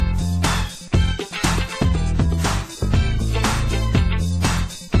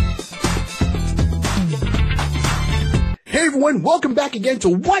everyone. Welcome back again to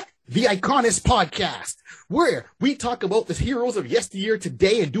What? The iConis podcast, where we talk about the heroes of yesteryear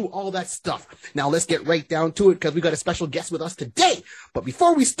today and do all that stuff. Now, let's get right down to it because we got a special guest with us today. But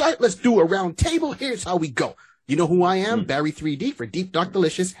before we start, let's do a round table. Here's how we go. You know who I am? Barry 3D for Deep Dark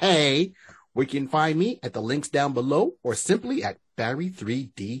Delicious. Hey, where you can find me at the links down below or simply at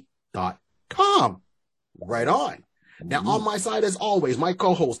barry3d.com. Right on. Now, on my side, as always, my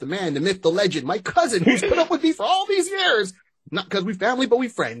co-host, the man, the myth, the legend, my cousin, who's put up with me for all these years. Not because we family, but we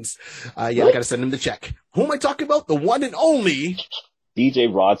friends. I got to send him the check. Who am I talking about? The one and only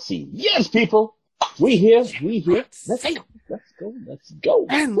DJ Rod C. Yes, people. We here. Let's go.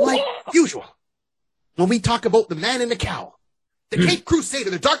 And like usual, when we talk about the man in the cowl, the Cape Crusader,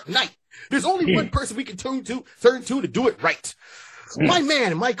 the Dark Knight, there's only one person we can turn to do it right. My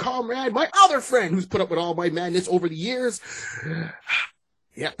man, my comrade, my other friend who's put up with all my madness over the years.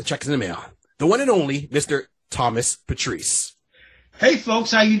 Yeah, the check's in the mail. The one and only Mr. Thomas Patrice. Hey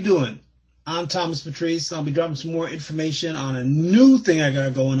folks, how you doing? I'm Thomas Patrice. I'll be dropping some more information on a new thing I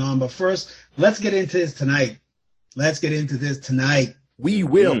got going on. But first, let's get into this tonight. We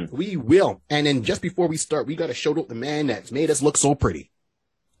will. And then just before we start, we got to shout out the man that's made us look so pretty.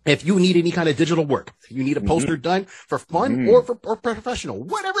 If you need any kind of digital work, you need a poster done for fun or professional,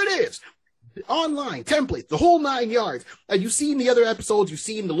 whatever it is, online, templates, the whole 9 yards. And you've seen the other episodes, you've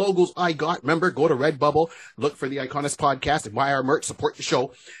seen the logos I got. Remember, go to Redbubble, look for the iConis podcast and buy our merch, support the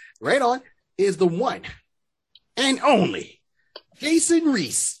show. Right on is the one and only Jason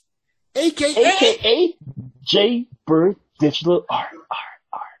Reese, a.k.a. J Bird Digital Art.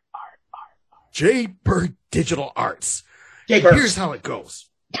 J Bird Digital Arts. J-Bird. Here's how it goes.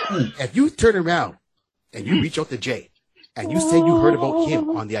 If you turn around and you reach out to Jay and you say you heard about him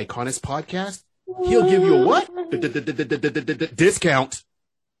on the iConis podcast, he'll give you a what? Discount.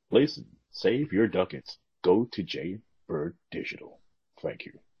 Listen, save your ducats. Go to J Bird Digital. Thank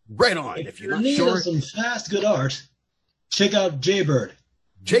you. Right on. If you're not sure, some fast, good art, check out J-Bird.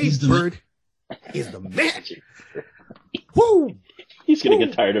 J-Bird is the man. Woo! He's going to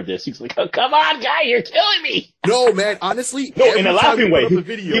get tired of this. He's like, oh, come on, guy, you're killing me. No, man, honestly. No, in a laughing way.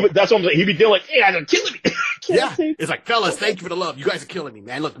 That's what I'm saying. He'd be doing like, hey, guys are killing me. Yeah, it's like, fellas, thank you for the love. You guys are killing me,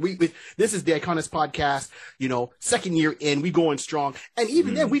 man. Look, this is the iConis podcast, second year in, we going strong. And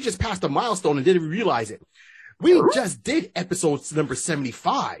even then, we just passed a milestone and didn't realize it. We just did episode number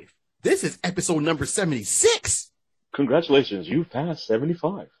 75. This is episode number 76. Congratulations. You passed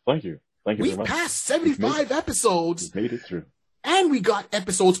 75. Thank you. Thank you very much. We passed 75 episodes. We made it through. And we got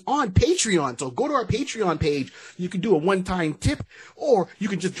episodes on Patreon. So go to our Patreon page. You can do a one-time tip, or you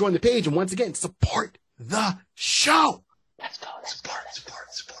can just join the page and once again, support the show. Let's go. Support.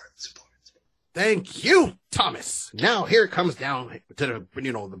 Thank you, Thomas. Now here it comes down to the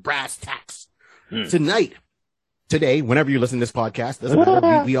brass tacks. Today, whenever you listen to this podcast, doesn't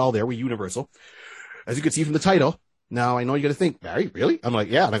matter. We all there. We're universal. As you can see from the title. Now, I know you're going to think, Barry, really? I'm like,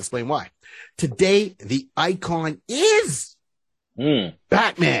 yeah, and I'll explain why. Today, the icon is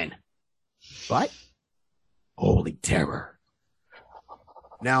Batman. But Holy Terror.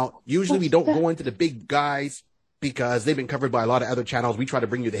 Now, usually we don't go into the big guys because they've been covered by a lot of other channels. We try to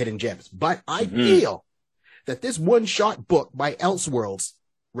bring you the hidden gems. But I feel that this one-shot book by Elseworlds,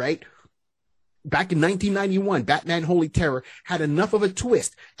 right, back in 1991, Batman Holy Terror, had enough of a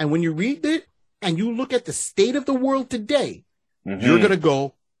twist. And when you read it and you look at the state of the world today, you're going to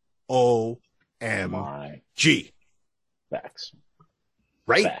go, OMG. Facts.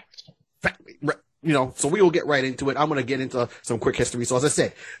 Right? Facts. So we will get right into it. I'm going to get into some quick history. So as I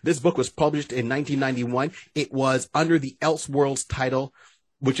said, this book was published in 1991. It was under the Elseworlds title,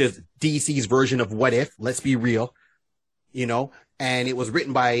 which is DC's version of What If. Let's be real, and it was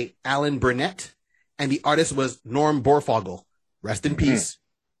written by Alan Burnett and the artist was Norm Borfogel. Rest in peace.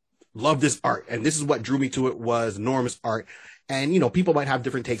 Love this art. And this is what drew me to it was Norm's art. And, people might have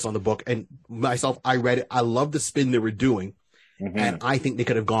different takes on the book. And myself, I read it. I love the spin they were doing. And I think they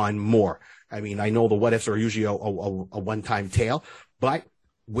could have gone more. I mean, I know the what ifs are usually a one-time tale, but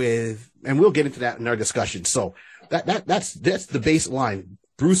and we'll get into that in our discussion. So that's the baseline.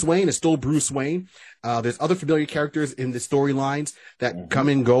 Bruce Wayne is still Bruce Wayne. There's other familiar characters in the storylines that come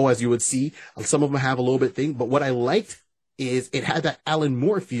and go, as you would see. Some of them have a little bit thing, but what I liked is it had that Alan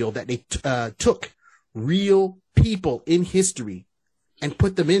Moore feel that they took real people in history and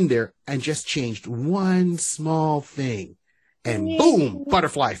put them in there and just changed one small thing. And boom,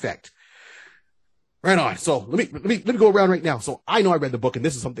 butterfly effect. Right on. So let me go around right now. So I know I read the book, and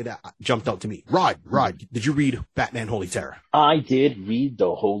this is something that jumped out to me. Rod, did you read Batman Holy Terror? I did read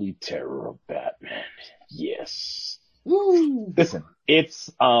the Holy Terror of Batman. Yes. Woo. Listen, it's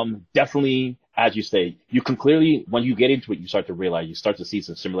definitely as you say, you can clearly, when you get into it, you start to realize, you start to see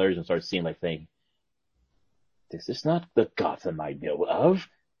some similarities and start seeing like saying, this is not the Gotham I know of.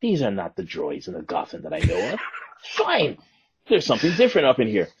 These are not the droids in the Gotham that I know of. Fine. There's something different up in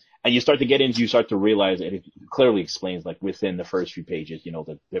here. And you start to realize, and it clearly explains, like, within the first few pages, you know,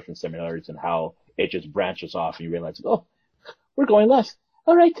 the different similarities and how it just branches off, and you realize, oh, we're going left.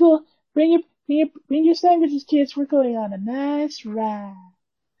 All right, cool. Bring your sandwiches, kids. We're going on a nice ride.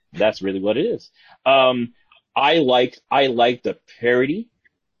 That's really what it is. I like the parody.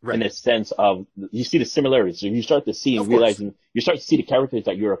 Right. In the sense of, you see the similarities. So you start to see and realizing, you start to see the characters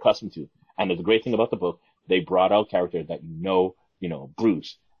that you're accustomed to. And the great thing about the book, they brought out characters that you know,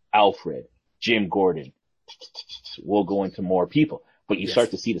 Bruce, Alfred, Jim Gordon. We'll go into more people. But you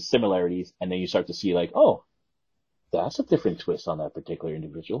start to see the similarities, and then you start to see like, oh, that's a different twist on that particular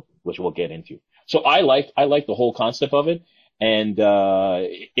individual, which we'll get into. So I like the whole concept of it. And,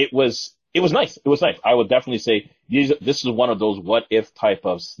 it was nice. It was nice. I would definitely say this is one of those what if type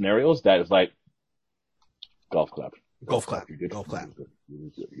of scenarios that is like golf clap. Golf clap. You did Golf clap. You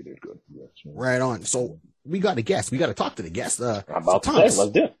did good. Yes. Right on. So we got a guest. We got to talk to the guest. I'm about to Thomas. say,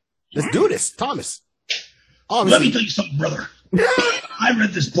 let's do it. Let's do this. Thomas. Let me tell you something, brother. I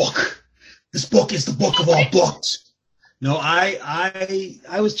read this book. This book is the book of all books. No,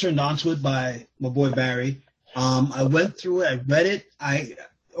 I was turned on to it by my boy Barry. I went through it. I read it.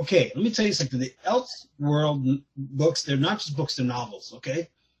 Okay, let me tell you something. The Elseworld books, they're not just books, they're novels, okay?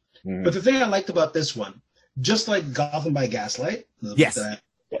 Mm. But the thing I liked about this one, just like Gotham by Gaslight,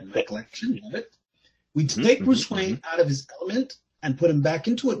 my collection of it, we take Bruce Wayne out of his element and put him back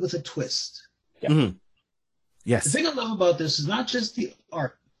into it with a twist. Yeah. Mm-hmm. Yes. The thing I love about this is not just the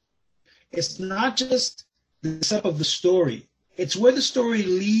art. It's not just the setup of the story. It's where the story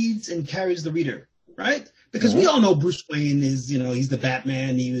leads and carries the reader, right? Because we all know Bruce Wayne is, you know, he's the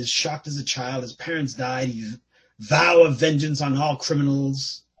Batman. He was shocked as a child. His parents died. He vow of vengeance on all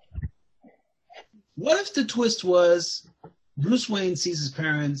criminals. What if the twist was Bruce Wayne sees his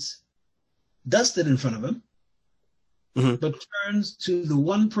parents dusted in front of him, but turns to the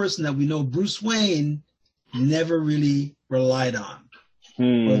one person that we know Bruce Wayne never really relied on.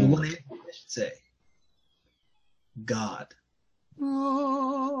 Or the one I should say. God.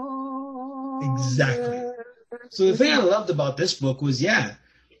 Exactly. So the thing I loved about this book was,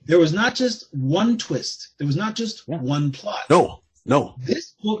 there was not just one twist. There was not just one plot. No.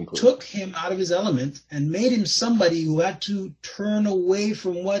 This book took him out of his element and made him somebody who had to turn away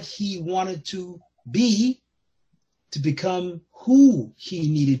from what he wanted to be to become who he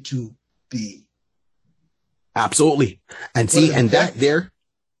needed to be. Absolutely. And see, and that there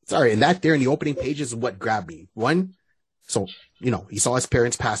in the opening pages is what grabbed me. One, so, you know, he saw his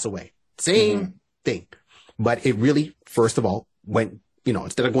parents pass away. Same thing. But it really, first of all, went, you know,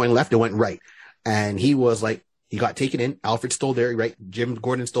 instead of going left, it went right. And he was like, he got taken in. Alfred's still there, right? Jim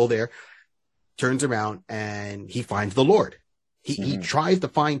Gordon's still there. Turns around and he finds the Lord. He tries to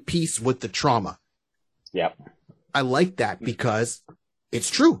find peace with the trauma. Yep. I like that because it's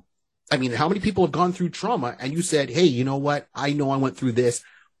true. I mean, how many people have gone through trauma and you said, hey, you know what? I know I went through this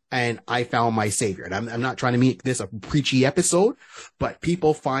and I found my savior. And I'm not trying to make this a preachy episode, but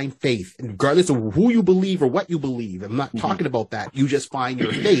people find faith, and regardless of who you believe or what you believe. I'm not talking about that. You just find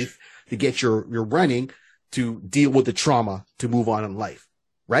your faith to get your running to deal with the trauma to move on in life.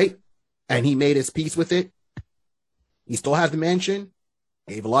 Right. And he made his peace with it. He still has the mansion,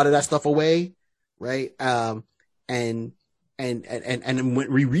 gave a lot of that stuff away. Right. And when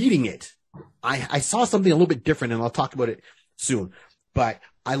rereading it, I saw something a little bit different, and I'll talk about it soon, but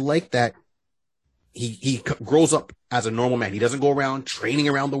I like that he grows up as a normal man. He doesn't go around training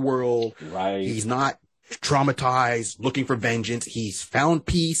around the world. Right. He's not traumatized, looking for vengeance. He's found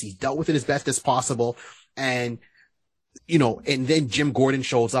peace. He's dealt with it as best as possible. And, you know, and then Jim Gordon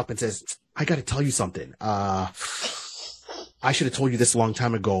shows up and says, I got to tell you something. I should have told you this a long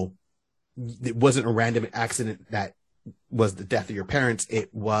time ago. It wasn't a random accident that was the death of your parents.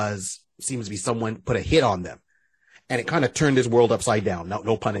 Seems to be someone put a hit on them. And it kind of turned his world upside down.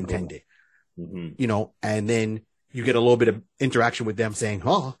 No pun intended. You know, and then you get a little bit of interaction with them saying,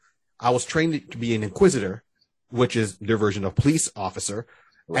 I was trained to be an inquisitor, which is their version of police officer.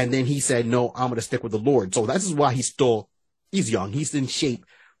 Right. And then he said, no, I'm going to stick with the Lord. So this is why he's young. He's in shape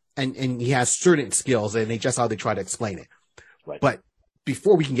and he has certain skills, and just how they try to explain it. Right. But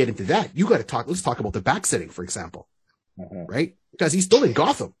before we can get into that, let's talk about the backsetting, for example. Right? Because he's still in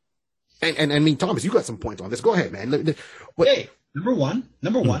Gotham. And I mean, Thomas, you got some points on this. Go ahead, man. Hey, number one,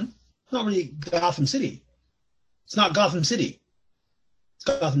 it's not really Gotham City. It's not Gotham City. It's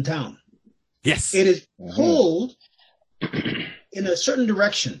Gotham Town. Yes. It is pulled in a certain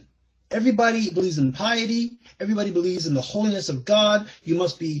direction. everybody believes in piety. Everybody believes in the holiness of God. You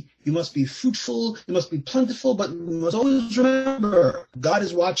must be fruitful. You must be plentiful. But you must always remember, God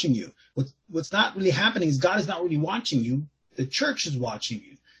is watching you. What's not really happening is God is not really watching you. The church is watching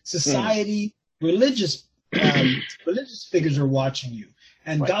you. Society, religious figures are watching you.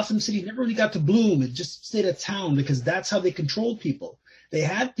 And Gotham City never really got to bloom. It just stayed a town because that's how they controlled people. They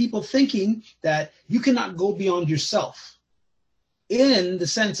had people thinking that you cannot go beyond yourself, in the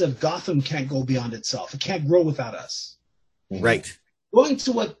sense of Gotham can't go beyond itself. It can't grow without us. Right. Going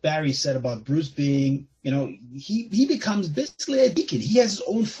to what Barry said about Bruce being, he becomes basically a beacon. He has his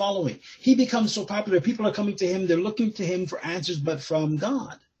own following. He becomes so popular. People are coming to him. They're looking to him for answers, but from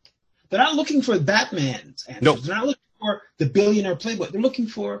God. They're not looking for Batman's answers. Nope. They're not looking for the billionaire playboy. They're looking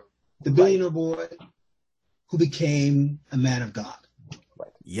for the billionaire boy who became a man of God.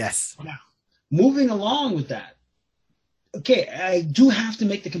 Yes. Now, moving along with that, okay, I do have to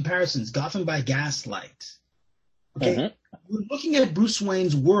make the comparisons. Gotham by Gaslight. Okay, we're looking at Bruce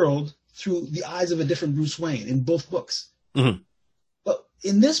Wayne's world through the eyes of a different Bruce Wayne in both books. Mm-hmm. But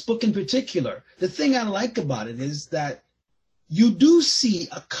in this book in particular, the thing I like about it is that you do see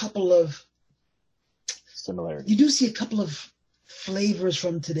a couple of similarities. You do see a couple of flavors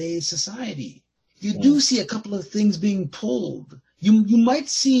from today's society. You do see a couple of things being pulled. You might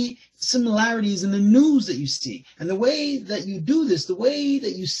see similarities in the news that you see. And the way that you do this, the way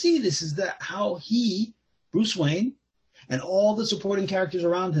that you see this is that how he, Bruce Wayne, and all the supporting characters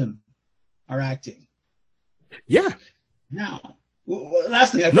around him are acting. Yeah. Now,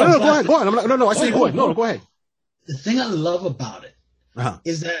 last thing. Go ahead. I say go ahead. No, go ahead. The thing I love about it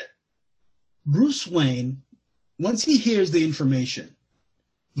is that Bruce Wayne, once he hears the information,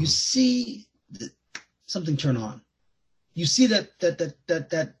 you see something turn on. You see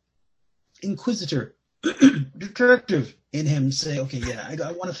that inquisitor, detective in him say, okay, yeah,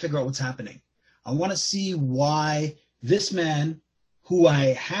 I want to figure out what's happening. I want to see why this man, who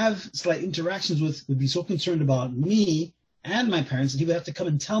I have slight interactions with, would be so concerned about me and my parents that he would have to come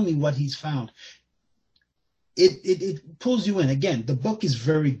and tell me what he's found. It pulls you in. Again, the book is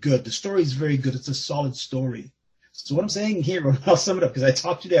very good. The story is very good. It's a solid story. So what I'm saying here, I'll sum it up because I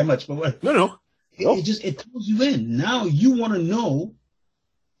talked too damn much. But it pulls you in. Now you want to know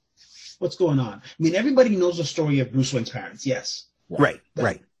what's going on. I mean, everybody knows the story of Bruce Wayne's parents. Yes. Right.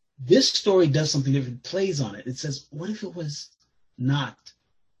 This story does something different. Plays on it. It says, what if it was not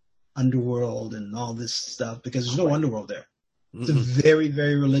underworld and all this stuff? Because there's no underworld there. It's a very,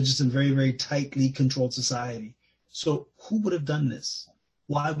 very religious and very, very tightly controlled society. So who would have done this?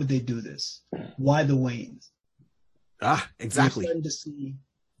 Why would they do this? Why the Waynes? Exactly. You're starting to see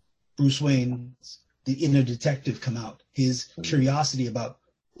Bruce Wayne's, the inner detective, come out. His curiosity about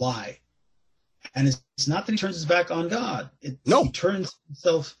why. And it's not that he turns his back on God. He turns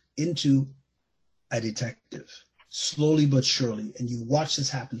himself into a detective, slowly but surely. And you watch this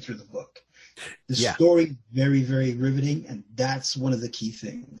happen through the book. The story is very, very riveting, and that's one of the key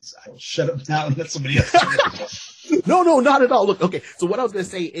things. I will shut up now and let somebody else. No, not at all. Look, okay. So what I was going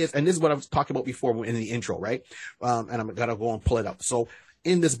to say is, and this is what I was talking about before in the intro, right? And I'm going to go and pull it up. So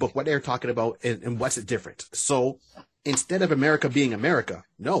in this book, what they're talking about and what's it different? So instead of America being America,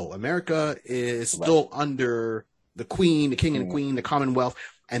 no, America is still under the Queen, the King and the Queen, the Commonwealth,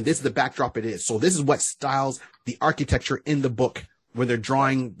 and this is the backdrop it is. So this is what styles the architecture in the book when they're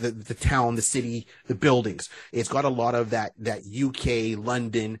drawing the town, the city, the buildings. It's got a lot of that UK,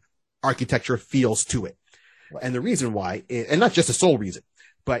 London architecture feels to it. Right. And the reason why, and not just the sole reason,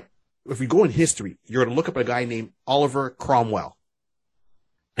 but if we go in history, you're going to look up a guy named Oliver Cromwell.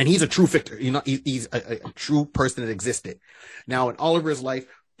 And he's a true figure. He's a true person that existed. Now, in Oliver's life,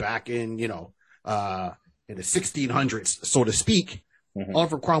 back in, in the 1600s, so to speak,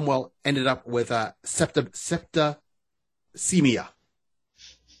 Oliver Cromwell ended up with septicemia.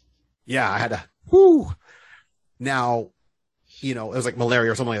 Yeah, I had to, Now, it was like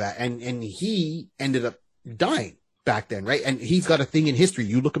malaria or something like that. And he ended up dying back then, right? And he's got a thing in history.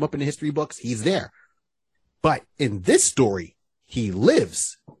 You look him up in the history books, he's there. But in this story, he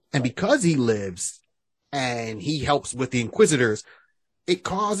lives. And because he lives and he helps with the Inquisitors, it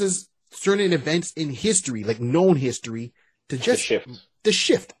causes certain events in history, like known history, to just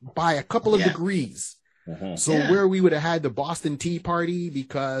shift by a couple of degrees. So where we would have had the Boston Tea Party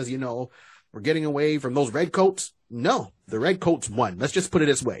because, we're getting away from those redcoats. No, the redcoats won. Let's just put it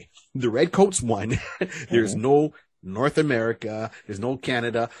this way. The redcoats won. There's no North America. There's no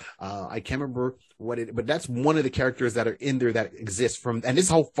Canada. I can't remember but that's one of the characters that are in there that exists from, and this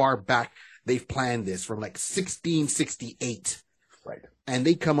is how far back they've planned this, from like 1668. Right. And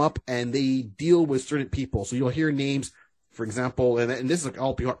they come up and they deal with certain people. So you'll hear names For example, and this is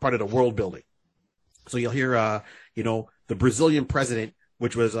all part of the world building. So you'll hear, the Brazilian president,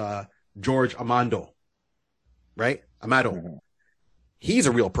 which was George Amado, right? Amado. Mm-hmm. He's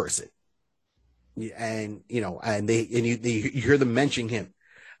a real person. And, you hear them mentioning him.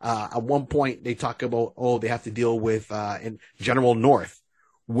 At one point, they talk about, they have to deal with in General North,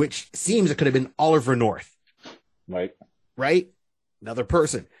 which seems it could have been Oliver North. Right. Right? Another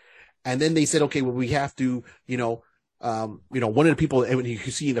person. And then they said, okay, well, we have to, one of the people, and you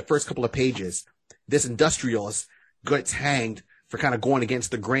see in the first couple of pages, this industrialist gets hanged for kind of going against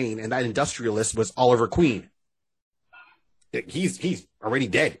the grain, and that industrialist was Oliver Queen. He's already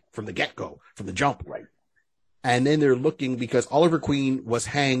dead from the get-go, from the jump. Right. And then they're looking because Oliver Queen was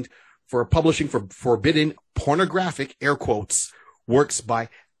hanged for publishing for forbidden pornographic, air quotes, works by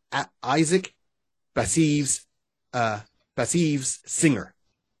Isaac Bashevis Singer.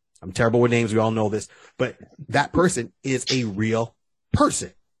 I'm terrible with names. We all know this, but that person is a real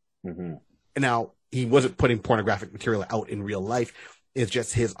person. Mm-hmm. Now, he wasn't putting pornographic material out in real life. It's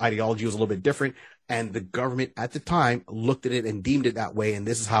just his ideology was a little bit different. And the government at the time looked at it and deemed it that way. And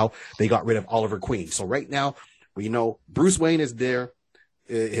this is how they got rid of Oliver Queen. So right now, we know Bruce Wayne is there.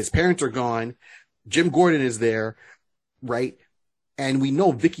 His parents are gone. Jim Gordon is there, right? And we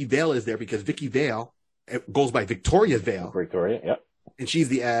know Vicky Vale is there because Vicky Vale goes by Victoria Vale. Victoria, yep. And she's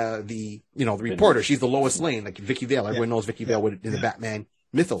the reporter. She's the Lois Lane, like Vicky Vale. Everyone knows Vicky Vale in the Batman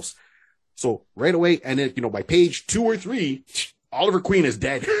mythos. So right away, and then, by page 2 or 3, Oliver Queen is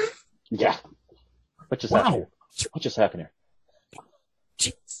dead. Yeah. What just happened here? What just happened here?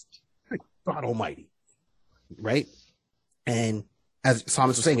 Jeez. God almighty. Right? And as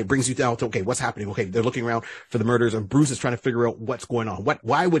Thomas was saying, it brings you down to, okay, what's happening? Okay, they're looking around for the murders, and Bruce is trying to figure out what's going on.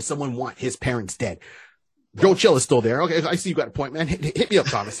 Why would someone want his parents dead? Joe Chill is still there. Okay, I see you got a point, man. Hit me up,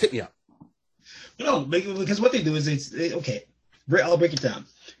 Thomas. Hit me up. No, because what they do is I'll break it down.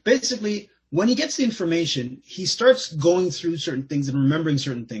 Basically, when he gets the information, he starts going through certain things and remembering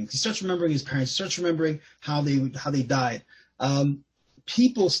certain things. He starts remembering his parents. He starts remembering how they died.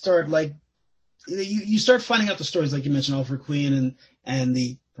 People start you start finding out the stories, like you mentioned, Oliver Queen and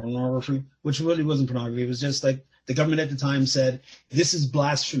the pornography, which really wasn't pornography. It was just like the government at the time said, this is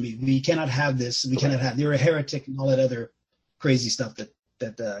blasphemy. We cannot have this. We cannot have. You're a heretic and all that other crazy stuff that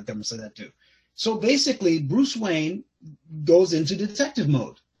government said that too. So basically, Bruce Wayne goes into detective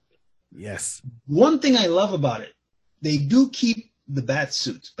mode. Yes. One thing I love about it, they do keep the bat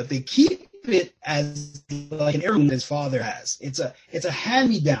suit, but they keep it as like an heirloom his father has. It's a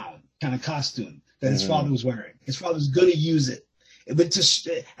hand-me-down kind of costume that his father was wearing. His father was going to use it. And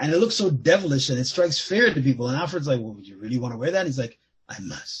it looks so devilish and it strikes fear to people. And Alfred's like, well, would you really want to wear that? And he's like, I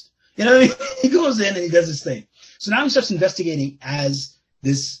must. You know what I mean? He goes in and he does his thing. So now he starts investigating as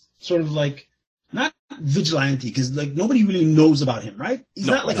this sort of like, not vigilante, because like nobody really knows about him, right? He's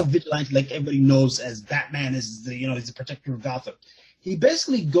not like a vigilante like everybody knows as Batman is he's the protector of Gotham. He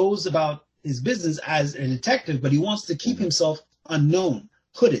basically goes about his business as a detective, but he wants to keep himself unknown,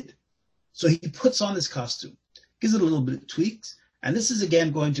 hooded. So he puts on this costume, gives it a little bit of tweaks, and this is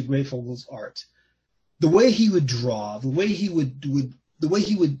again going to Greyfogel's art. The way he would draw, the way he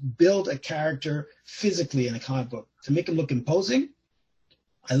would build a character physically in a comic book to make him look imposing.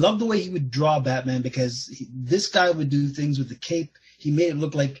 I love the way he would draw Batman because this guy would do things with the cape. He made it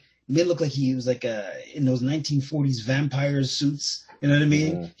look like he was like in those 1940s vampire suits. You know what I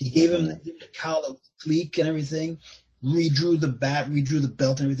mean? Yeah. He gave him the cowl, a clique and everything. Redrew the bat, redrew the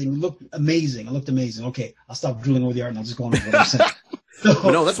belt and everything. It looked amazing. Okay, I'll stop drooling over the art and I'll just go on with what I'm saying.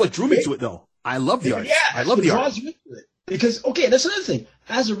 So, no, that's what drew me to it though. I love the art. Yeah, I love the art. Because, okay, that's another thing.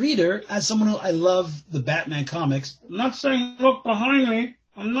 As a reader, as someone who I love the Batman comics, I'm not saying look behind me.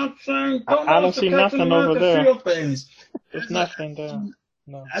 I'm not saying I don't see nothing over there. There's nothing there.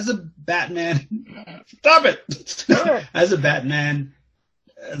 No. As a Batman, stop it. As a Batman,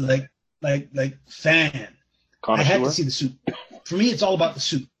 like fan, I had to see the suit. For me, it's all about the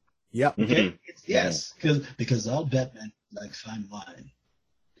suit. Yep. Okay. Mm-hmm. Yes, because all Batman like fine wine.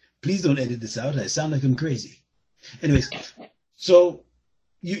 Please don't edit this out. I sound like I'm crazy. Anyways, so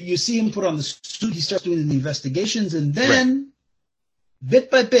you see him put on the suit. He starts doing the investigations, and then.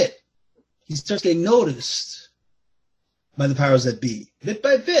 Bit by bit, he starts getting noticed by the powers that be. Bit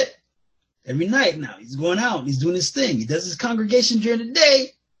by bit. Every night now, he's going out. He's doing his thing. He does his congregation during the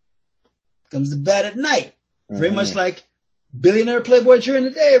day. Comes to bed at night. Very much like billionaire playboy during the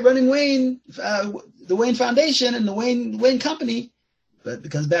day, running the Wayne Foundation and the Wayne Company. But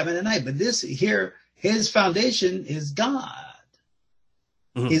becomes Batman at night. But this here, his foundation is God.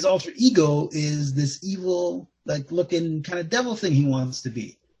 Mm-hmm. His alter ego is this evil, like looking kind of devil thing he wants to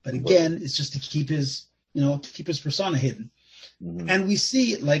be. But again, it's just to keep his to keep his persona hidden. Mm-hmm. And we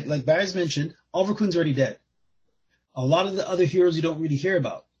see, like Barry's mentioned, Oliver Queen's already dead. A lot of the other heroes you don't really hear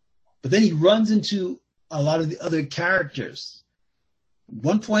about. But then he runs into a lot of the other characters.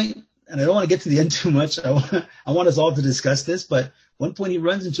 One point, and I don't want to get to the end too much. I want us all to discuss this, but one point he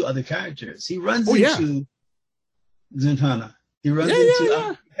runs into other characters. He runs into Zatanna. He runs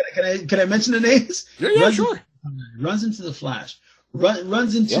into. Can I mention the names? Yeah, sure. Runs into the Flash.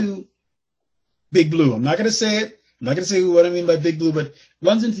 Runs into Big Blue. I'm not going to say it. I'm not going to say what I mean by Big Blue, but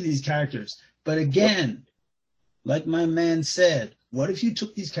runs into these characters. But again, like my man said, what if you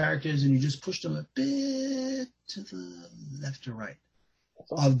took these characters and you just pushed them a bit to the left or right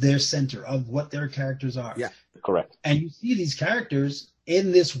of their center, of what their characters are? Yeah, correct. And you see these characters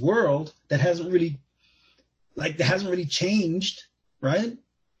in this world that hasn't really changed, right?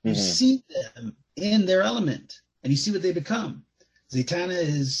 You see them in their element, and you see what they become. Zatanna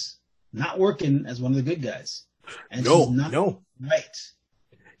is not working as one of the good guys. And she's not right.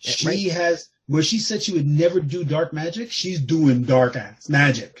 She has, where she said she would never do dark magic, she's doing dark ass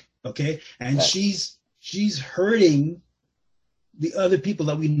magic. Okay? And she's hurting the other people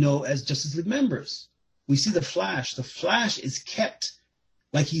that we know as Justice League members. We see the Flash. The Flash is kept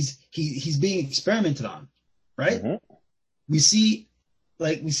like he's being experimented on, right? Mm-hmm. We see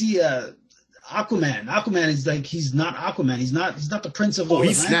Aquaman. Aquaman is like, he's not Aquaman. He's not the Prince of all.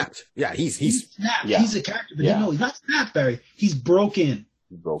 He's snapped. Yeah, he's snapped. Yeah. He's a character, but he's not snapped, Barry. He's broken.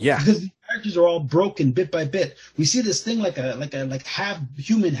 Yeah, because the characters are all broken bit by bit. We see this thing like half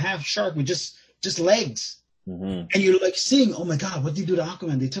human, half shark with just legs, and you're like seeing, oh my God, what did they do to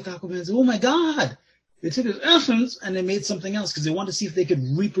Aquaman? They took Aquaman's. Oh my God, they took his essence and they made something else because they wanted to see if they could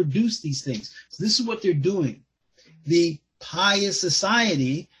reproduce these things. So this is what they're doing. The pious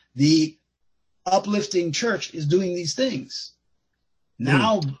society, the uplifting church is doing these things.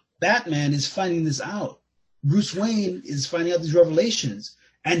 Now Batman is finding this out. Bruce Wayne is finding out these revelations,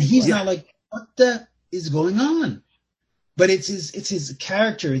 and he's now like, what the is going on? But it's his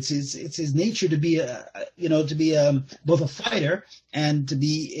character, it's his nature to be both a fighter and to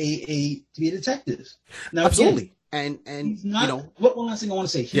be a detective. Now, absolutely. Again, and he's not, one last thing I want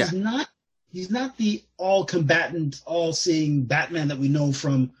to say. He's not the all combatant, all seeing Batman that we know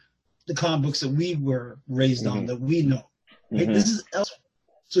from the comic books that we were raised on, that we know. Right? This is elsewhere.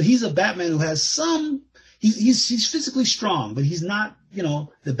 So he's a Batman who has some. He's physically strong, but he's not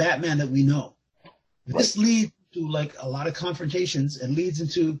the Batman that we know. This leads to like a lot of confrontations and leads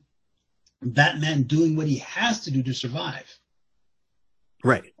into Batman doing what he has to do to survive.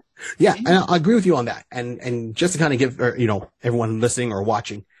 Right. Yeah, and I agree with you on that. And just to kind of give everyone listening or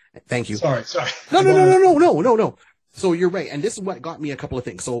watching, thank you. Sorry. No. So you're right, and this is what got me a couple of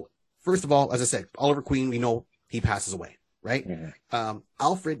things. So first of all, as I said, Oliver Queen, we know he passes away, right? Mm-hmm.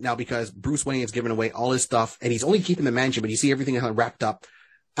 Alfred, now because Bruce Wayne has given away all his stuff, and he's only keeping the mansion, but you see everything kind of wrapped up.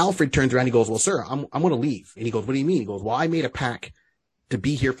 Alfred turns around, he goes, well, sir, I'm going to leave. And he goes, what do you mean? He goes, well, I made a pact to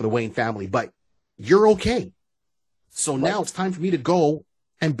be here for the Wayne family, but you're okay. So now it's time for me to go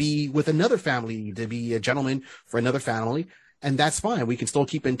and be with another family, to be a gentleman for another family. And that's fine. We can still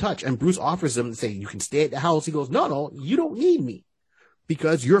keep in touch. And Bruce offers him to say, you can stay at the house. He goes, no, you don't need me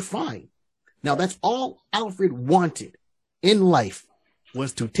because you're fine. Now that's all Alfred wanted in life,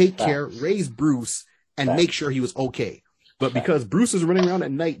 was to take care, raise Bruce, and make sure he was okay. But because Bruce is running around at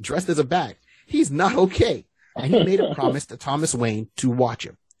night dressed as a bat, he's not okay. And he made a promise to Thomas Wayne to watch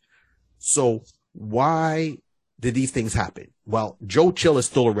him. So why did these things happen? Well, Joe Chill is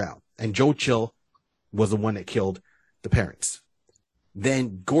still around, and Joe Chill was the one that killed the parents.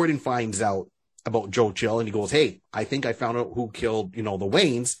 Then Gordon finds out about Joe Chill, and he goes, hey, I think I found out who killed, the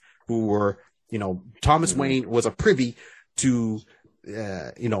Waynes, who were, Thomas Wayne was a privy to,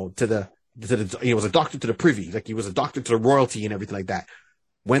 he was a doctor to the privy, like he was a doctor to the royalty and everything like that.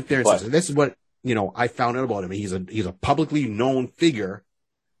 Went there and says, this is what, I found out about him. He's a publicly known figure.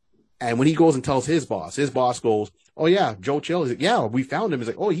 And when he goes and tells his boss goes, oh yeah, Joe Chill. He's like, yeah, we found him. He's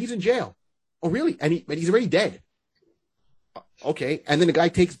like, oh, he's in jail. Oh, really? And he's already dead. Okay. And then the guy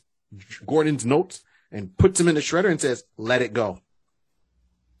takes Gordon's notes and puts them in the shredder and says, let it go.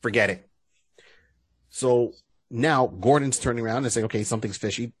 Forget it. So now Gordon's turning around and saying, okay, something's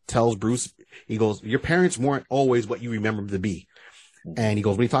fishy. Tells Bruce, he goes, your parents weren't always what you remember them to be. And he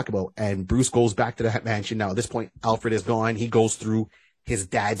goes, what are you talking about? And Bruce goes back to the mansion. Now at this point, Alfred is gone. He goes through his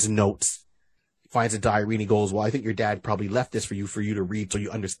dad's notes, finds a diary, and he goes, well, I think your dad probably left this for you to read so you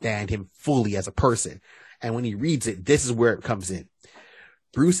understand him fully as a person. And when he reads it, this is where it comes in.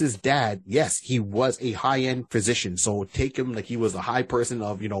 Bruce's dad, yes, he was a high-end physician. So take him like he was a high person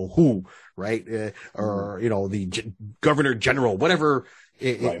of, who, right? Or, the governor general, whatever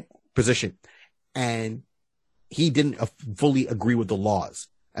position. and he didn't fully agree with the laws.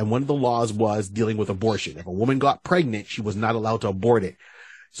 And one of the laws was dealing with abortion. If a woman got pregnant, she was not allowed to abort it.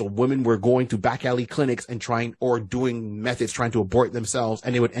 So women were going to back alley clinics and doing methods trying to abort themselves,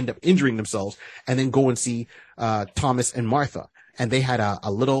 and they would end up injuring themselves and then go and see Thomas and Martha. And they had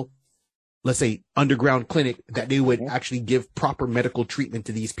a little, let's say, underground clinic that they would actually give proper medical treatment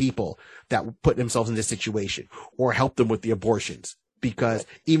to these people that would put themselves in this situation or help them with the abortions. Because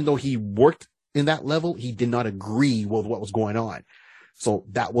even though he worked in that level, he did not agree with what was going on. So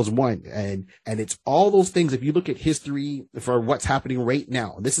that was one. And it's all those things. If you look at history for what's happening right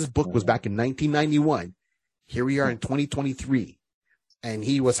now, book was back in 1991. Here we are in 2023. And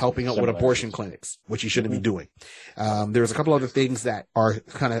he was helping out with abortion clinics, which he shouldn't be doing. There's a couple other things that are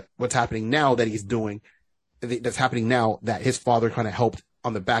kind of what's happening now that he's doing, that's happening now that his father kind of helped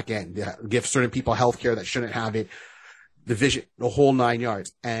on the back end, give certain people health care that shouldn't have it, the vision, the whole 9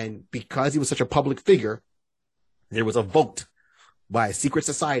 yards. And because he was such a public figure, there was a vote by a secret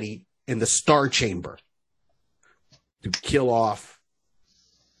society in the Star Chamber to kill off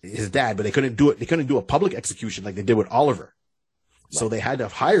his dad, but they couldn't do it. They couldn't do a public execution like they did with Oliver. So they had to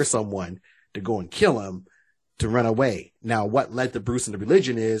hire someone to go and kill him to run away. Now, what led to Bruce in the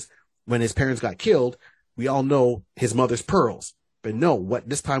religion is when his parents got killed, we all know his mother's pearls. But no, what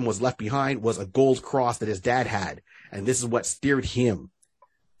this time was left behind was a gold cross that his dad had. And this is what steered him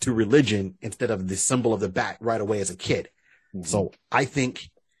to religion instead of the symbol of the bat right away as a kid. Mm-hmm. So I think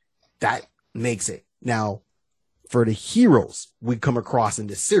that makes it. Now, for the heroes we come across in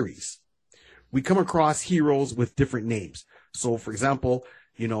this series, we come across heroes with different names. So, for example,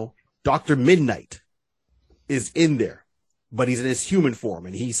 Dr. Midnight is in there, but he's in his human form.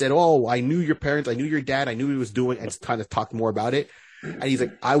 And he said, oh, I knew your parents. I knew your dad. I knew what he was doing, and kind of talked more about it. And he's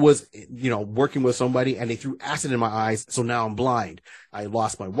like, I was, working with somebody and they threw acid in my eyes. So now I'm blind. I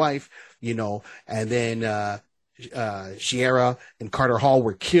lost my wife, and then Sierra and Carter Hall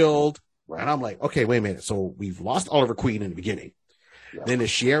were killed. And I'm like, okay, wait a minute. So we've lost Oliver Queen in the beginning. Yep. Then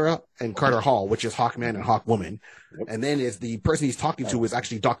there's Sierra and Carter Hall, which is Hawkman and Hawkwoman. Yep. And then is the person he's talking to is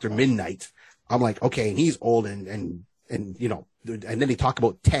actually Dr. Midnight. I'm like, okay, and he's old and then they talk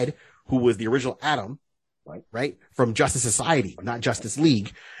about Ted, who was the original Atom, right? From Justice Society, not Justice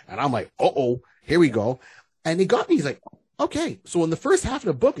League. And I'm like, here we go. And it got me. He's like, okay. So in the first half of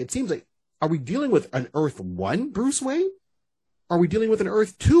the book, it seems like, are we dealing with an Earth 1 Bruce Wayne? Are we dealing with an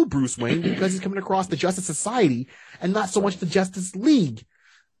Earth 2 Bruce Wayne because he's coming across the Justice Society and not so much the Justice League?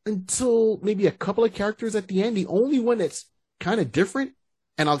 Until maybe a couple of characters at the end. The only one that's kind of different,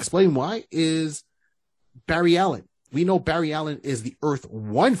 and I'll explain why, is Barry Allen. We know Barry Allen is the Earth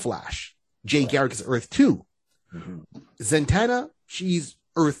 1 Flash. Jay Garrick is Earth 2. Mm-hmm. Zatanna, she's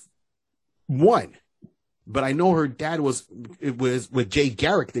Earth 1. But I know her dad was with Jay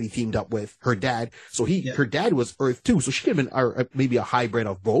Garrick that he teamed up with, her dad. So her dad was Earth 2. So she could have been maybe a hybrid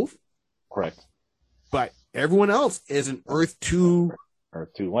of both. Correct. But everyone else is an Earth 2.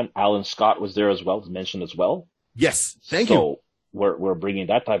 Earth 2-1. Alan Scott was there as well, mentioned as well. Yes. Thank you. So we're bringing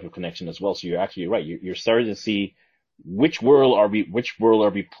that type of connection as well. So you're actually right. You're starting to see which world are we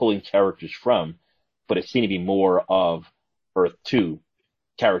pulling characters from, but it seemed to be more of Earth 2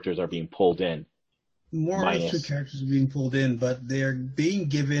 characters are being pulled in. More Earth 2 characters are being pulled in, but they're being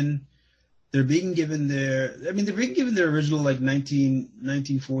given their original like 1940s,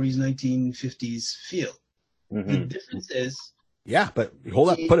 1950s feel. Mm-hmm. The difference is, yeah, but hold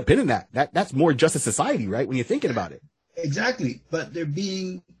up, put a pin in that. That's more Justice Society, right? When you're thinking about it. Exactly, but they're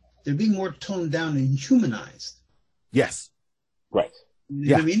being more toned down and humanized. Yes. Right.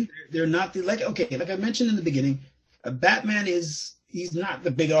 You know what I mean? They're not like I mentioned in the beginning, Batman he's not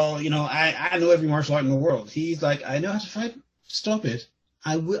the big all, I know every martial art in the world. He's like, I know how to fight. Stop it.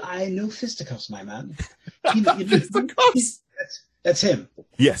 I know fisticuffs, my man. Fisticuffs. That's him.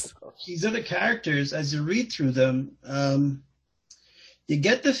 Yes. These other characters, as you read through them, you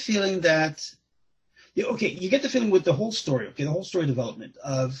get the feeling that, you get the feeling with the whole story, the whole story development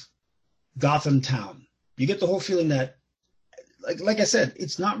of Gotham Town. You get the whole feeling that, like I said,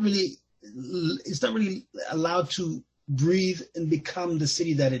 it's not really allowed to breathe and become the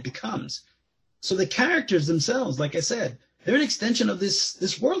city that it becomes. So the characters themselves, like I said, they're an extension of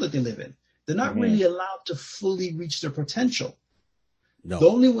this world that they live in. They're not really allowed to fully reach their potential. No. The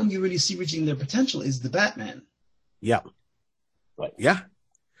only one you really see reaching their potential is the Batman. Yeah. Right. Yeah.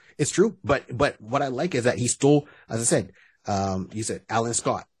 It's true. But what I like is that he stole, as I said, you said Alan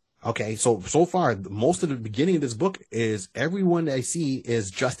Scott. Okay. So far, most of the beginning of this book is everyone that I see is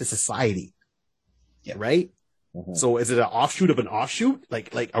Justice Society. Yeah. Right? Mm-hmm. So is it an offshoot of an offshoot?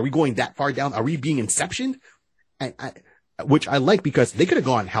 Like, are we going that far down? Are we being inceptioned? Which I like because they could have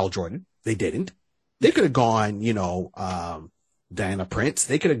gone Hal Jordan. They didn't. They could have gone, Diana Prince.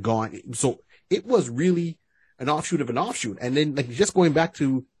 They could have gone. So it was really an offshoot of an offshoot. And then, like, just going back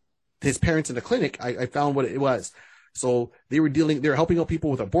to his parents in the clinic, I found what it was. So they were helping out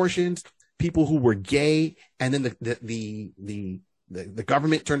people with abortions, people who were gay, and then the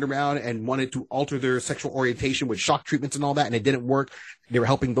government turned around and wanted to alter their sexual orientation with shock treatments and all that, and it didn't work. They were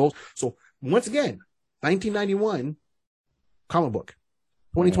helping those. So once again, 1991 comic book,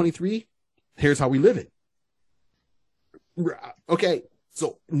 2023. Here's how we live it. Okay,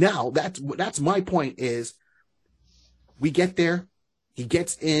 so now that's my point is we get there, he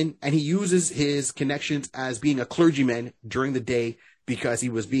gets in, and he uses his connections as being a clergyman during the day because he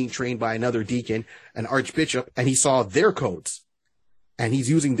was being trained by another deacon, an archbishop, and he saw their codes. And he's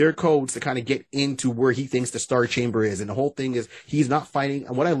using their codes to kind of get into where he thinks the Star Chamber is. And the whole thing is he's not fighting,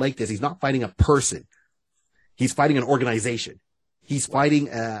 and what I like is he's not fighting a person. He's fighting an organization. He's fighting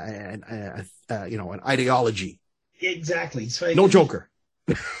an ideology. Exactly. He's fighting. No Joker.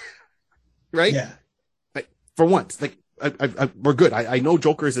 Right? Yeah. Like, for once, like we're good. I know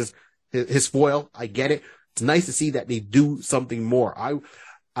Joker is his foil. I get it. It's nice to see that they do something more.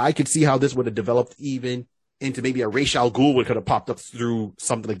 I could see how this would have developed even into maybe a Ra's al Ghul would could have popped up through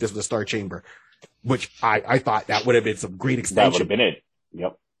something like this with the Star Chamber, which I thought that would have been some great extension. That would have been it.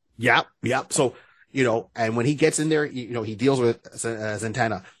 Yep. Yep. So, and when he gets in there, he deals with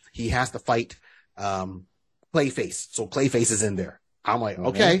Zatanna. He has to fight Clayface. So Clayface is in there. I'm like,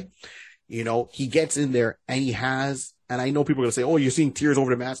 okay. He gets in there and and I know people are going to say, oh, you're seeing tears over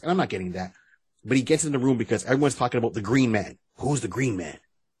the mask. And I'm not getting that. But he gets in the room because everyone's talking about the Green Man. Who's the Green Man?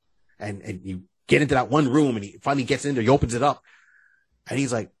 And you get into that one room and he finally gets in there. He opens it up and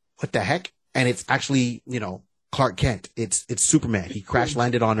he's like, what the heck? And it's actually, Clark Kent. It's Superman. He crash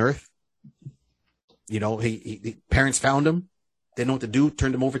landed on Earth. He parents found him. Didn't know what to do.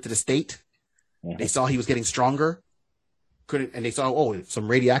 Turned him over to the state. Mm-hmm. They saw he was getting stronger. And they saw, some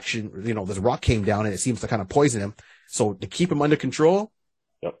radiation, this rock came down and it seems to kind of poison him. So to keep him under control,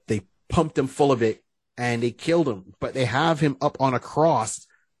 they pumped him full of it and they killed him. But they have him up on a cross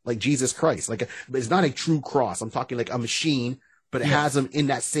like Jesus Christ. But it's not a true cross. I'm talking like a machine, but it has him in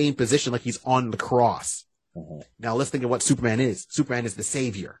that same position like he's on the cross. Mm-hmm. Now let's think of what Superman is. Superman is the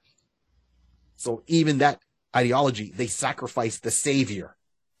savior. So even that ideology, they sacrifice the savior.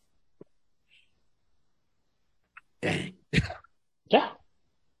 Dang. Yeah.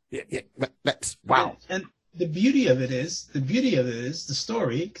 That's wow. And the beauty of it is the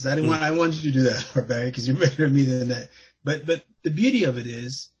story, because I wanted you to do that, Barry, because you're better at me than that. But the beauty of it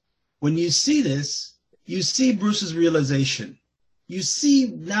is when you see this, you see Bruce's realization. You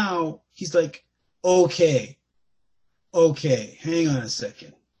see now he's like, okay, hang on a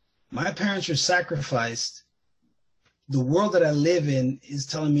second. My parents were sacrificed. The world that I live in is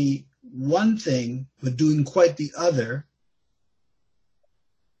telling me one thing, but doing quite the other.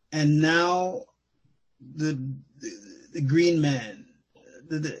 And now the Green Man,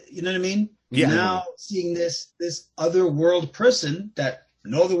 you know what I mean? Yeah. Now seeing this other world person that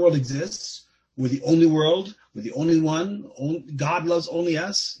no other world exists, we're the only world, we're the only one, God loves only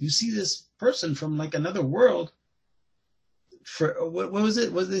us. You see this person from like another world. For what was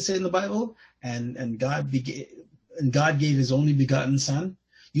it? What did they say in the Bible? And God gave his only begotten son.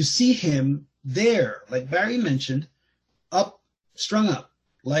 You see him there, like Barry mentioned, strung up,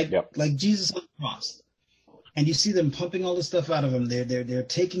 like Jesus on the cross. And you see them pumping all this stuff out of him. They're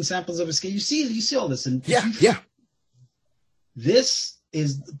taking samples of his skin. You see all this, and this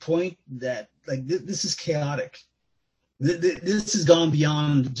is the point that this is chaotic. This has gone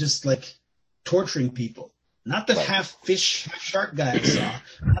beyond just like torturing people. Not the half fish, half shark guy I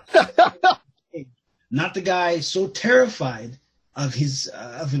saw. Not the guy so terrified of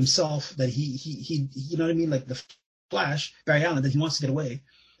himself that he you know what I mean, like the Flash, Barry Allen, that he wants to get away.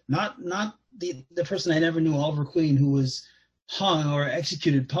 Not the person I never knew, Oliver Queen, who was hung or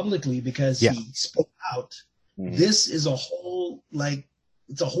executed publicly because he spoke out. Mm-hmm. This is a whole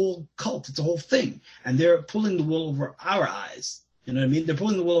it's a whole cult, it's a whole thing, and they're pulling the wool over our eyes. You know what I mean? They're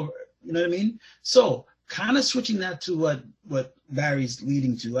pulling the wool over. You know what I mean? So kind of switching that to what Barry's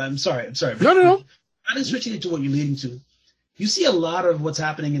leading to. I'm sorry. No. Kind of switching it to what you're leading to. You see a lot of what's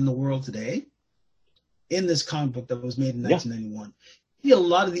happening in the world today in this comic book that was made in 1991. You see a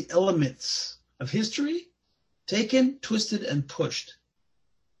lot of the elements of history taken, twisted, and pushed.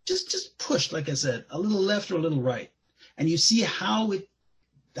 Just pushed, like I said, a little left or a little right. And you see how it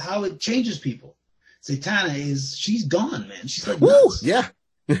changes people. Zatanna she's gone, man. She's like nuts. Yeah.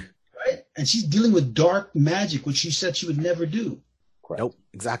 Right? And she's dealing with dark magic, which she said she would never do. Nope,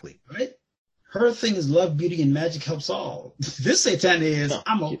 exactly. Right? Her thing is love, beauty, and magic helps all. This Zatanna is,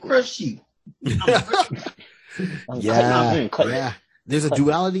 I'm going to crush you. Yeah. There's a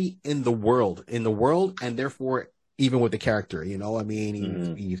duality in the world, and therefore even with the character, you know, I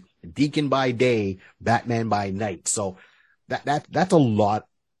mean, he's Deacon by day, Batman by night. So that's a lot.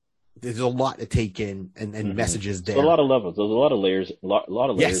 There's a lot to take in and messages there. There's a lot of levels. There's a lot of layers, a lot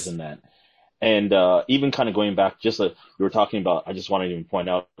of layers in that. And even kind of going back, just like we were talking about, I just wanted to point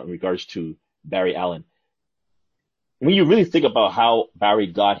out in regards to Barry Allen. When you really think about how Barry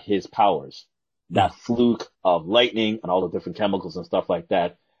got his powers, that fluke of lightning and all the different chemicals and stuff like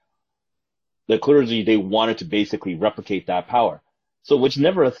that, the clergy, they wanted to basically replicate that power. So which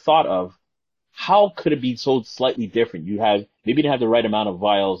never a thought of how could it be so slightly different? Maybe you didn't have the right amount of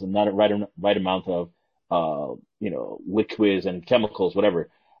vials and not the right amount of, liquids and chemicals, whatever.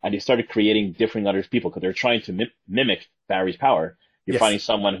 And they started creating different other people because they're trying to mimic Barry's power. You're finding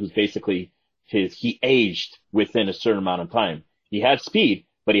someone who's basically he aged within a certain amount of time. He had speed,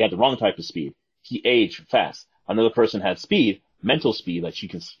 but he had the wrong type of speed. He aged fast. Another person had speed, mental speed, like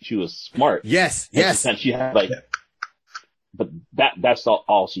she was smart. Yes. She had but that's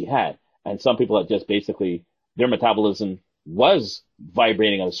all she had. And some people that just basically their metabolism was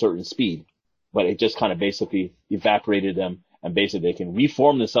vibrating at a certain speed, but it just kind of basically evaporated them, and basically they can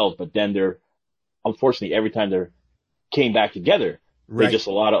reform themselves. But then unfortunately, every time they came back together, they just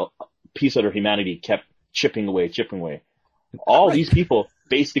a lot of piece of their humanity kept chipping away. All these people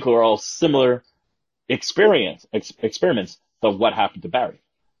basically are all similar experiments of what happened to Barry.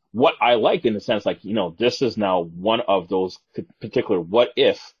 What I like in the sense, this is now one of those particular what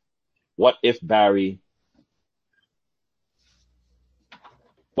if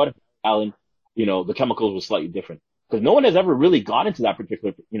Alan, the chemicals were slightly different, because no one has ever really gone into that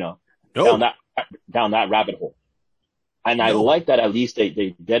particular, down that rabbit hole. And I like that at least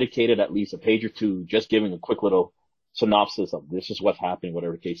they dedicated at least a page or two just giving a quick little synopsis of this is what's happening,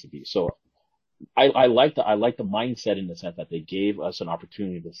 whatever the case may be. So I like the mindset in the sense that they gave us an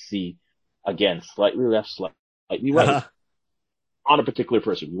opportunity to see, again, slightly left, slightly right on a particular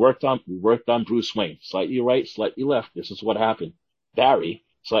person. We worked on Bruce Wayne, slightly right, slightly left. This is what happened. Barry,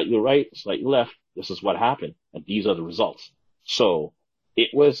 slightly right, slightly left. This is what happened, and these are the results. So it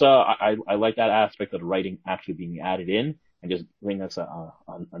was I like that aspect of the writing actually being added in and just bring us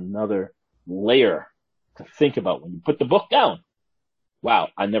another layer to think about when you put the book down. Wow,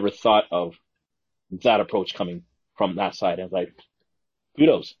 I never thought of that approach coming from that side. I was like,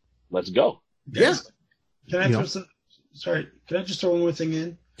 kudos, let's go. Yeah. Can I just throw one more thing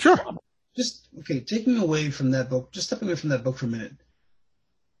in? Sure. Taking away from that book, just stepping away from that book for a minute.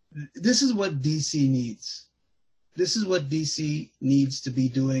 This is what DC needs. This is what DC needs to be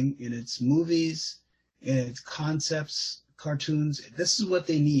doing in its movies, in its concepts, cartoons. This is what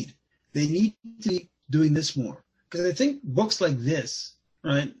they need. They need to be doing this more. Because I think books like this,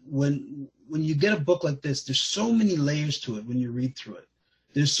 right, when you get a book like this, there's so many layers to it when you read through it.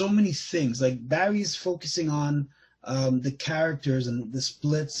 There's so many things. Like Barry's focusing on the characters and the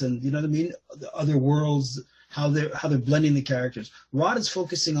splits and, you know what I mean, the other worlds, how they're blending the characters. Rod is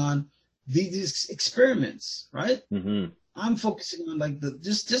focusing on these experiments, right? Mm-hmm. I'm focusing on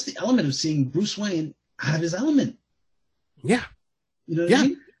just the element of seeing Bruce Wayne out of his element. Yeah. You know what I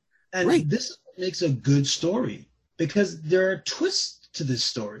mean? And this makes a good story because there are twists to this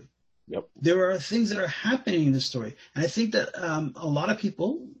story. Yep. There are things that are happening in this story. And I think that a lot of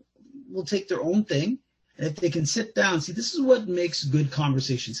people will take their own thing. And if they can sit down, see, this is what makes good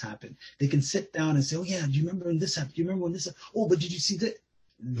conversations happen. They can sit down and say, oh, yeah, do you remember when this happened? Do you remember when this happened? Oh, but did you see that?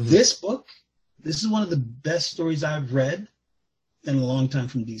 Mm-hmm. This book, this is one of the best stories I've read in a long time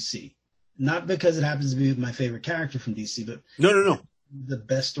from DC. Not because it happens to be my favorite character from DC, but no. The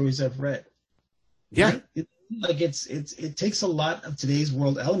best stories I've read. Yeah. Right? It takes a lot of today's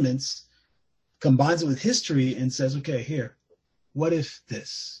world elements, combines it with history, and says, okay, here, what if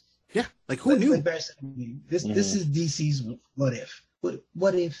this? Yeah, like who knew? This is DC's what if.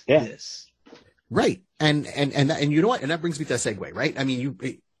 What if this? Right, and you know what? And that brings me to a segue, right? I mean,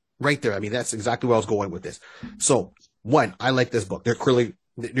 right there. I mean, that's exactly where I was going with this. So, one, I like this book.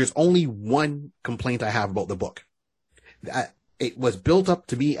 There's only one complaint I have about the book. It was built up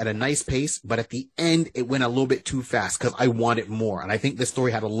to be at a nice pace, but at the end, it went a little bit too fast because I wanted more. And I think this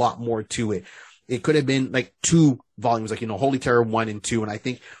story had a lot more to it. It could have been like 2 volumes, like, Holy Terror 1 and 2. And I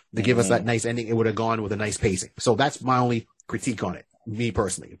think to give us that nice ending, it would have gone with a nice pacing. So that's my only critique on it, me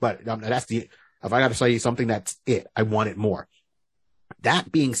personally. But if I got to say something, that's it. I want it more.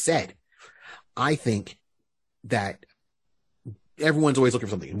 That being said, I think that everyone's always looking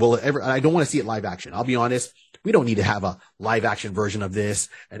for something. Well, I don't want to see it live action. I'll be honest. We don't need to have a live action version of this,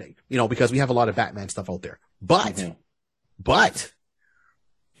 and because we have a lot of Batman stuff out there. But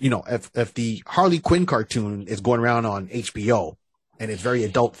if the Harley Quinn cartoon is going around on HBO and it's very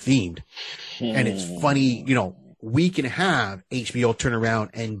adult themed and it's funny, we can have HBO turn around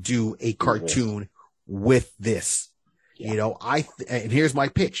and do a cartoon with this. And here's my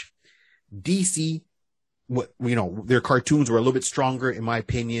pitch. DC, their cartoons were a little bit stronger, in my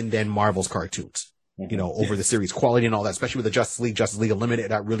opinion, than Marvel's cartoons, over the series quality and all that, especially with the Justice League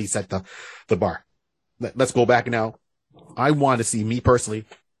Unlimited, that really set the bar. Let's go back now. I want to see, me personally,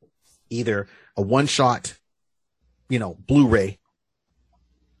 either a one-shot, Blu-ray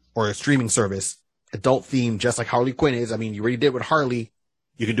or a streaming service, adult theme, just like Harley Quinn is. I mean, you already did it with Harley.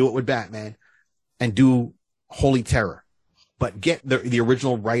 You can do it with Batman, and do Holy Terror, but get the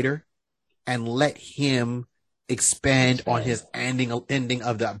original writer and let him expand on his ending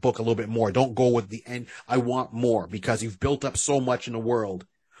of that book a little bit more. Don't go with the end. I want more, because you've built up so much in the world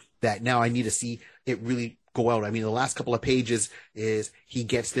that now I need to see it really go out. I mean, the last couple of pages is he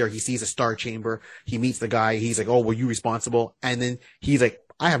gets there, he sees a star chamber, he meets the guy, he's like, "Oh, were you responsible?" And then he's like,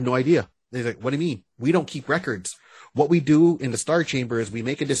 "I have no idea." He's like, "What do you mean? We don't keep records. What we do in the star chamber is we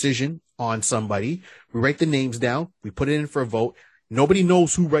make a decision on somebody, we write the names down, we put it in for a vote. Nobody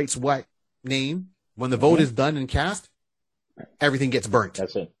knows who writes what name. When the vote is done and cast, everything gets burnt.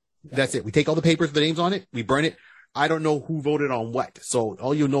 That's it. That's it. We take all the papers with the names on it, we burn it. I don't know who voted on what. So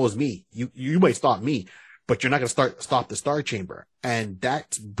all you know is me. You might stop me, but you're not going to stop the star chamber." And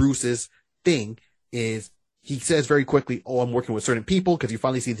that's Bruce's thing, is he says very quickly, "Oh, I'm working with certain people," because you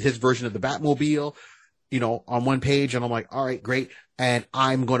finally see his version of the Batmobile, on one page. And I'm like, all right, great. And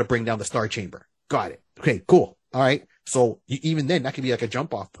I'm going to bring down the star chamber. Got it. Okay, cool. All right. So even then, that could be like a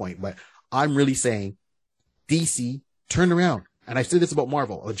jump off point, but I'm really saying DC, turn around. And I said this about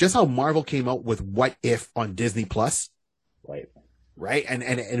Marvel, just how Marvel came out with What If on Disney Plus. Right. And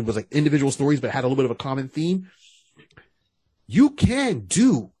it was like individual stories, but had a little bit of a common theme. You can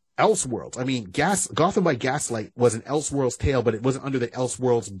do Elseworlds. I mean, Gotham by Gaslight was an Elseworlds tale, but it wasn't under the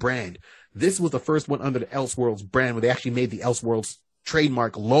Elseworlds brand. This was the first one under the Elseworlds brand, where they actually made the Elseworlds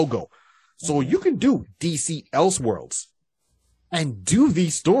trademark logo. So you can do DC Elseworlds and do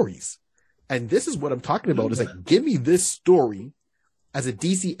these stories. And this is what I'm talking about, is like, give me this story as a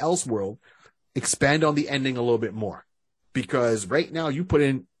DC Elseworld, expand on the ending a little bit more. Because right now you put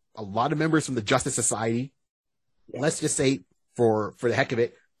in a lot of members from the Justice Society. Let's just say, for the heck of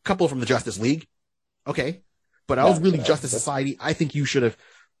it, a couple from the Justice League. Okay. But I was really Justice Society. I think you should have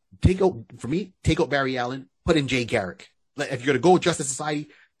take out Barry Allen, put in Jay Garrick. If you're going to go Justice Society,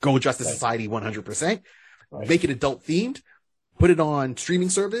 go Justice Society 100%. Make it adult themed, put it on streaming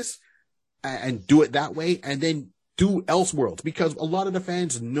service, and do it that way. And then do Elseworlds, because a lot of the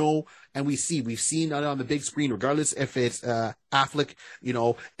fans know, and we've seen it on the big screen, regardless if it's Affleck,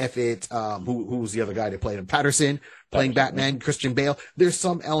 if it's who's the other guy that played him, Patterson playing Batman, Christian Bale. There's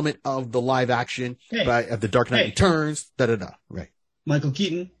some element of the live action, of the Dark Knight Returns, right? Michael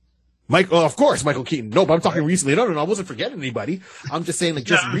Keaton. Of course, Michael Keaton. No, but I'm talking recently. No, I wasn't forgetting anybody. I'm just saying, like,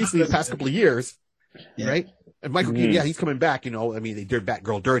 just recently, the past couple of years, right? And Michael Keaton, he's coming back. I mean, they did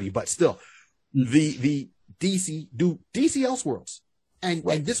Batgirl dirty, but still, the DC do DC Elseworlds, and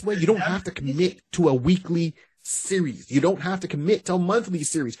this way you don't have to commit to a weekly series. You don't have to commit to a monthly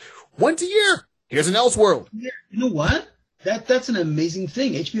series. Once a year, here's an Elseworld. You know what? That's an amazing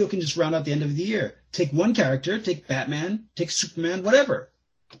thing. HBO can just round out the end of the year. Take one character, take Batman, take Superman, whatever.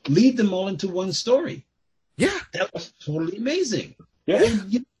 Lead them all into one story. Yeah. That was totally amazing. Yeah.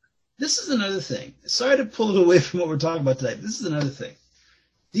 And this is another thing. Sorry to pull it away from what we're talking about today. This is another thing.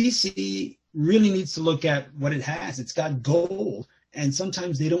 DC really needs to look at what it has. It's got gold, and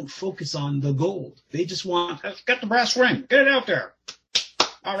sometimes they don't focus on the gold. They just want, let's get the brass ring. Get it out there.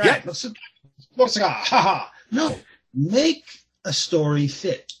 All right. Let's cigar. Ha ha. No. Make a story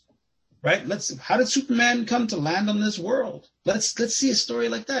fit. Right? How did Superman come to land on this world? Let's see a story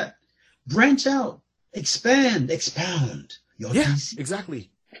like that. Branch out, expand, expound. DC.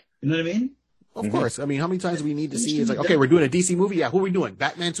 Exactly. You know what I mean? Of course. I mean, how many times do we need to see? It's like, okay, we're doing a DC movie. Yeah, who are we doing?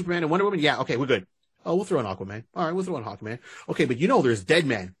 Batman, Superman, and Wonder Woman. Yeah, okay, we're good. Oh, we'll throw in Aquaman. All right, we'll throw in Hawkman. Okay, but there's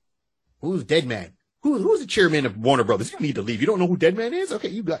Deadman. Who's Deadman? Who's the chairman of Warner Brothers? You need to leave. You don't know who Deadman is? Okay,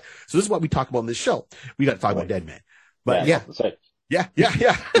 you got. So this is what we talk about on this show. We got to talk about Deadman. But yeah. So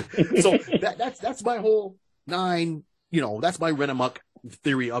that's my whole that's my rent amok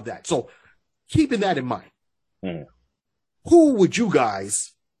theory of that. So keeping that in mind, who would you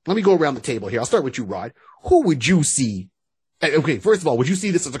guys? Let me go around the table here. I'll start with you, Rod. Who would you see? Okay, first of all, would you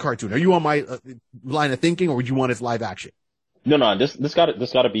see this as a cartoon? Are you on my line of thinking, or would you want it live action? No. This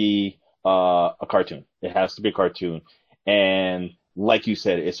gotta be a cartoon. It has to be a cartoon, and like you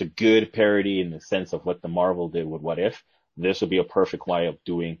said, it's a good parody in the sense of what the Marvel did with What If. this would be a perfect way of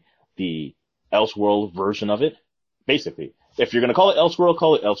doing the Elseworld version of it. Basically, if you're going to call it Elseworld,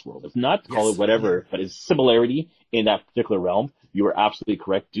 call it Elseworld. If not, call it whatever, but it's similarity in that particular realm. You are absolutely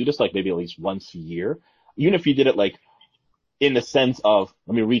correct. Do this like maybe at least once a year. Even if you did it like in the sense of,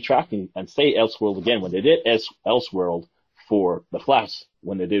 let me retract and say Elseworld again. When they did Elseworld for the Flash,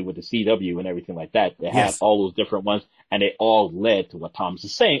 when they did with the CW and everything like that, they had all those different ones, and they all led to what Thomas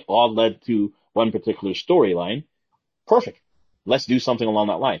is saying, all led to one particular storyline. Perfect. Let's do something along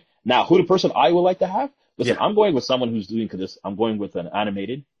that line. Now, who the person I would like to have? Listen, I'm going with someone who's doing this. I'm going with an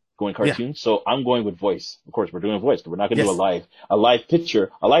animated, going cartoon. So I'm going with voice. Of course, we're doing voice, but we're not going to do a live picture,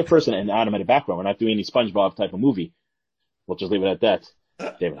 a live person in an animated background. We're not doing any SpongeBob type of movie. We'll just leave it at that.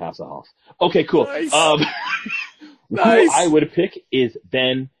 David Hasselhoff. Okay, cool. Nice. Who I would pick is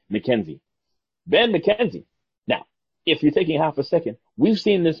Ben McKenzie. Ben McKenzie. Now, if you're taking half a second, we've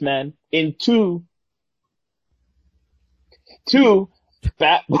seen this man in two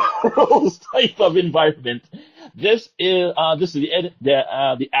Batworld type of environment. This is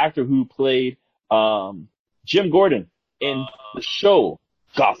the actor who played Jim Gordon in the show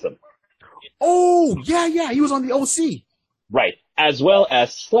Gotham. Oh, yeah, he was on the OC. Right. As well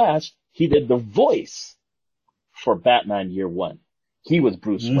as Slash, he did the voice for Batman Year One. He was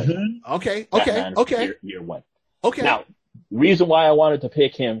Bruce Wayne. Okay. Year One. Okay. Now, the reason why I wanted to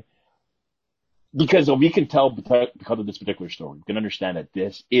pick him, because we can tell because of this particular story, we can understand that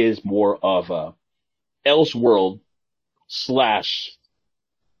this is more of a Elseworld /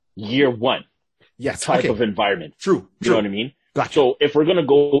 Year One type of environment. True. You know what I mean? Gotcha. So if we're gonna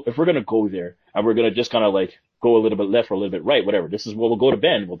go there, and we're gonna just kind of like go a little bit left or a little bit right, whatever. This is where we'll go to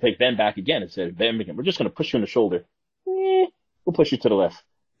Ben. We'll take Ben back again and say, Ben, we're just gonna push you in the shoulder. We'll push you to the left.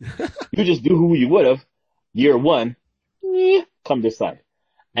 You just do who you would have. Year One. Come this side.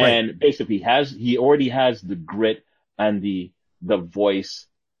 Right. And basically he already has the grit and the voice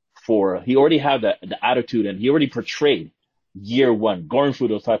he already had the attitude, and he already portrayed Year One, going through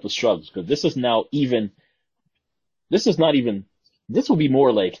those type of struggles. Because this will be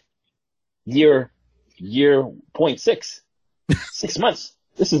more like year 0.6, 6 months.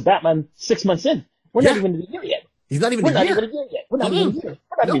 This is Batman 6 months in. We're not even in the year yet. He's not even in the year yet. We're not even here.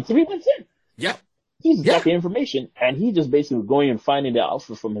 We're not even 3 months in. Yeah. He's got the information, and he just basically going and finding the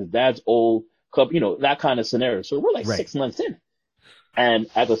outfit from his dad's old club, that kind of scenario. So we're like 6 months in. And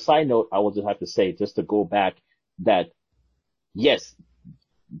as a side note, I will just have to say, just to go back, that yes,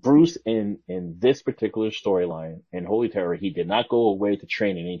 Bruce in this particular storyline in Holy Terror, he did not go away to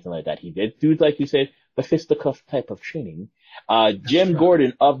training or anything like that. He did do, like you said, the fisticuff type of training. Jim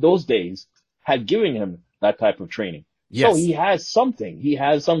Gordon of those days had given him that type of training. Yes. So he has something. He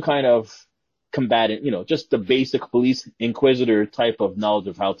has some kind of combatant, just the basic police inquisitor type of knowledge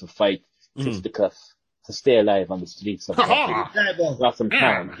of how to fight fisticuff to stay alive on the streets of Gotham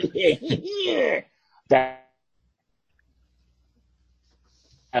Town.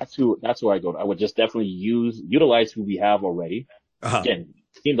 That's who I go to. I would just definitely utilize who we have already. Again,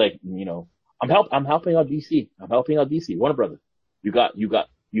 it seems like, I'm helping out DC. I'm helping out DC. Warner Brother. You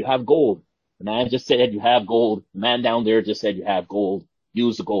have gold. The man just said you have gold. The man down there just said you have gold.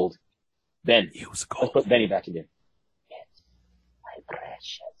 Use the gold. Ben. Use the gold. Let's put Benny back again. It's my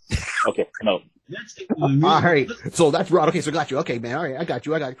precious. Okay, no. All right. So that's Rod. Okay, so got you. Okay, man. All right, I got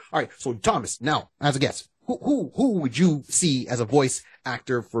you. All right. So Thomas, now as a guest, who would you see as a voice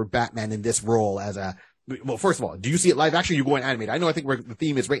actor for Batman in this role? Well, first of all, do you see it live action? Or you going animated? I think the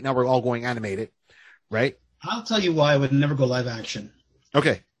theme is right now we're all going animated, right? I'll tell you why I would never go live action.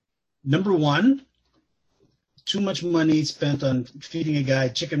 Okay. Number one, too much money spent on feeding a guy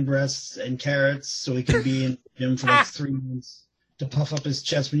chicken breasts and carrots so he can be in the gym for like 3 months to puff up his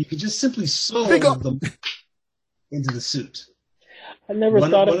chest when you could just simply sew them into the suit. I never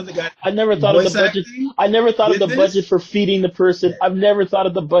thought of the budget. I never thought of the budget for feeding the person. I've never thought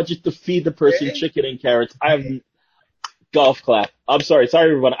of the budget to feed the person chicken and carrots. Golf clap. I'm sorry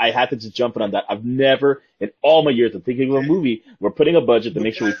everyone. I had to just jump in on that. I've never, in all my years of thinking of a movie, we're putting a budget to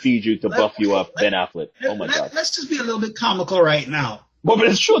make sure we feed you to buff you up, Ben Affleck. Oh my God. Let's just be a little bit comical right now. But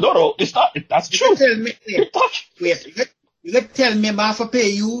it's true. No, it's not. That's true. You could tell me I'm going to pay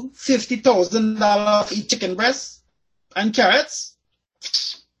you $50,000 for eat chicken breasts and carrots?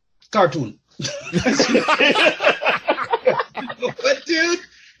 Cartoon. But dude,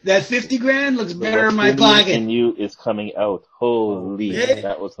 that 50 grand looks better in my pocket. And you is coming out. Holy,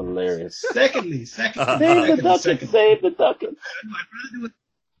 that was hilarious. Secondly. Save the ducking.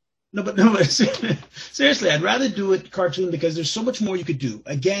 No, but seriously, I'd rather do it cartoon because there's so much more you could do.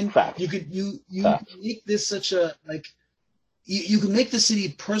 Again, you could make this such a you can make the city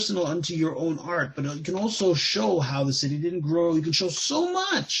personal unto your own art, but you can also show how the city didn't grow. You can show so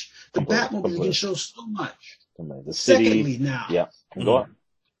much. The Batmobile, you can show so much. The city, Secondly, now. Yeah, go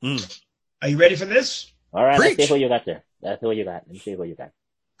on. Are you ready for this? All right, Preach. let's see what you got there. Let's see what you got.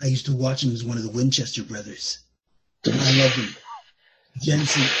 I used to watch him as one of the Winchester brothers. I love him.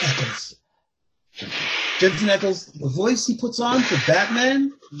 Jensen Ackles. Jensen Ackles, the voice he puts on for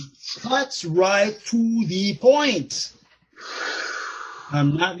Batman cuts right to the point.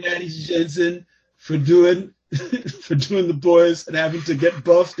 I'm not mad at Jensen for doing the boys and having to get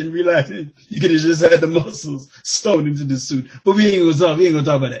buffed and realizing you could have just had the muscles sewn into the suit. But we ain't gonna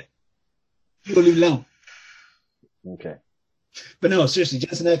talk about that. We're gonna leave it alone. Okay. But no, seriously,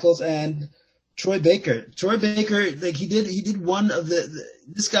 Jensen Ackles and Troy Baker. Troy Baker, like he did one of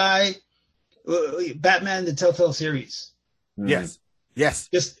this guy, Batman the Telltale series. Yes.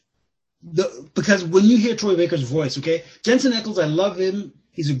 Just because when you hear Troy Baker's voice, okay, Jensen Ackles, I love him.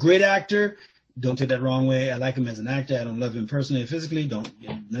 He's a great actor. Don't take that wrong way. I like him as an actor. I don't love him personally and physically. None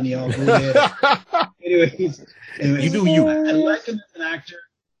of y'all go there. Anyways, you do you. I like him as an actor.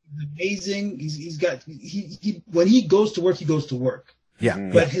 He's amazing. He's got when he goes to work, he goes to work. Yeah.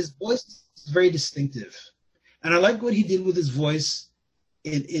 But his voice is very distinctive, and I like what he did with his voice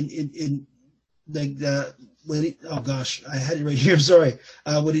in like the when he, oh gosh, I had it right here. I'm sorry.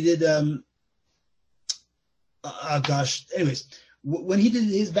 What he did. Gosh. Anyways, when he did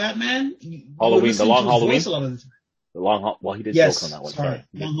his Batman, Halloween, the long Halloween. Well, he did yes, joke on that one. Sorry.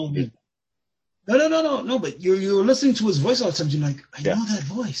 Long Halloween. No. But you're listening to his voice all the time. You're like, I know that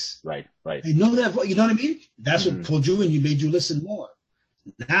voice. Right. I know that voice. You know what I mean? That's what pulled you in. You made you listen more.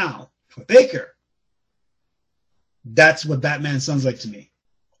 Now, for Baker, that's what Batman sounds like to me.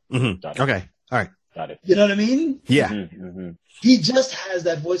 Mm-hmm. Okay. All right. Got it. You know what I mean? Yeah. He just has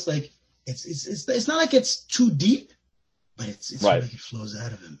that voice. Like it's not like it's too deep, but it's right. like it flows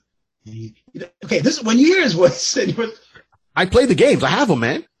out of him. Okay, this when you hear his voice, and I play the games. I have them,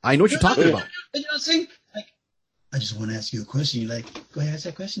 man. I know what you're talking about. You know what I'm saying? Like, I just want to ask you a question. You're like, go ahead, ask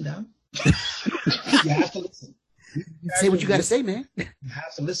that question, Dom. You have to listen. Say what you got to say, man. You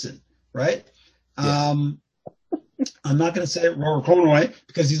have to listen, right? Yeah. I'm not going to say Robert Conroy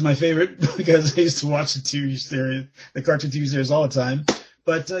because he's my favorite because I used to watch the cartoon TV series all the time.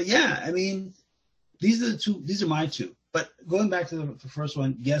 But yeah, I mean, these are the two. These are my two. But going back to the first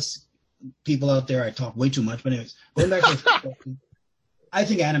one, yes, people out there, I talk way too much. But anyways, going back to the first one, I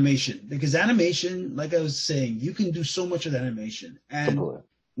think animation, because animation, like I was saying, you can do so much with animation. And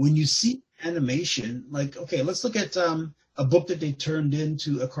when you see animation, like, okay, let's look at a book that they turned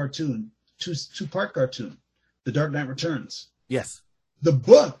into a cartoon, two-part cartoon, The Dark Knight Returns. Yes. The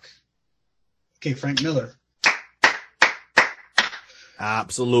book, okay, Frank Miller.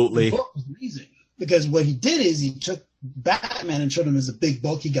 Absolutely. The book was amazing because what he did is he took Batman and showed him as a big,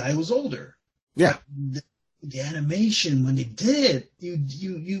 bulky guy who was older. Yeah. The animation, when they did it,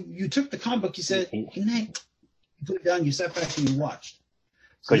 you took the comic book, you said, good night. You put it down, you sat back and you watched.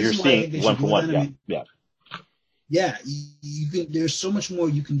 Because you're seeing one for one. Yeah. Yeah, you can. There's so much more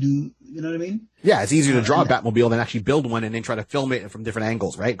you can do. You know what I mean? Yeah, it's easier to draw a Batmobile than actually build one and then try to film it from different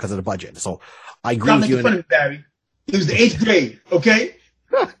angles, right? Because of the budget. So I agree with you. Fun of me, Barry. It was the 8th grade, okay?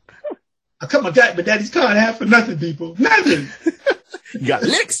 I cut my daddy's car in half for nothing, people. Nothing. You got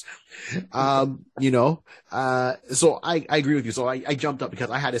licks. So I agree with you. So I jumped up because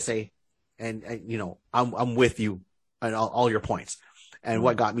I had to say, and I'm with you on all your points. And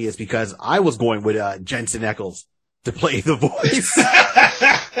what got me is because I was going with Jensen Ackles to play the voice.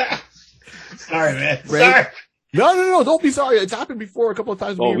 Sorry, man. Right? Sorry. No. Don't be sorry. It's happened before a couple of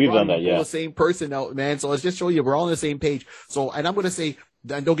times. We've done that, yeah. The same person out, man. So let's just show you we're all on the same page. So, and I'm going to say,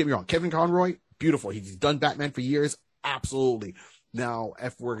 and don't get me wrong, Kevin Conroy, beautiful. He's done Batman for years. Absolutely. Now,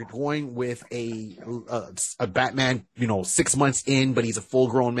 if we're going with a Batman, 6 months in, but he's a full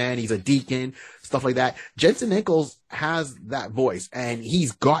grown man, he's a deacon, stuff like that. Jensen Ackles has that voice and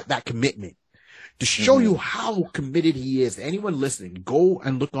he's got that commitment to show you how committed he is. Anyone listening, go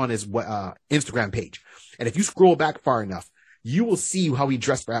and look on his Instagram page. And if you scroll back far enough, you will see how he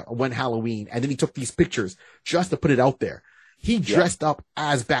dressed for one Halloween. And then he took these pictures just to put it out there. He dressed up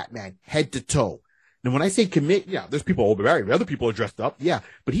as Batman, head to toe. And when I say commit, yeah, there's people, other people are dressed up. Yeah,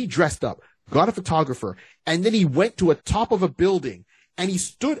 but he dressed up, got a photographer, and then he went to a top of a building and he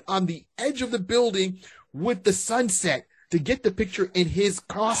stood on the edge of the building with the sunset to get the picture in his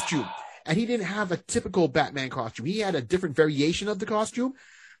costume. And he didn't have a typical Batman costume. He had a different variation of the costume,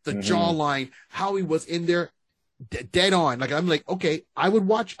 the jawline, how he was in there, dead on. Like, I'm like, okay, I would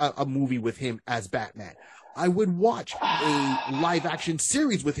watch a movie with him as Batman. I would watch a live action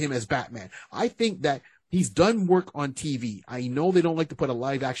series with him as Batman. I think that He's done work on TV. I know they don't like to put a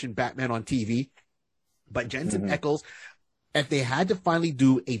live action Batman on TV, but Jensen Ackles, if they had to finally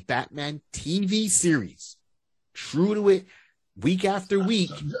do a Batman TV series, true to it, week after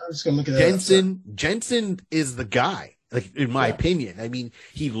week, I'm just gonna look at that Jensen is the guy, like, in my opinion. I mean,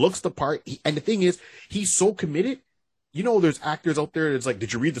 he looks the part, and the thing is, he's so committed. You know, there's actors out there that's like,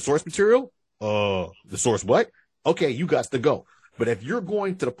 did you read the source material? The source what? Okay, you got to go. But if you're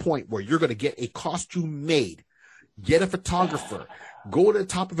going to the point where you're going to get a costume made, get a photographer, go to the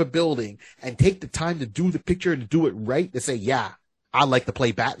top of a building and take the time to do the picture and do it right, to say, yeah, I like to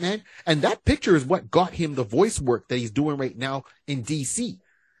play Batman. And that picture is what got him the voice work that he's doing right now in DC.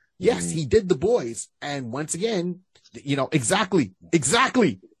 Yes, he did The Boys. And once again, you know, exactly.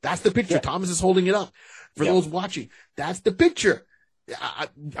 That's the picture. Thomas is holding it up for those watching. That's the picture.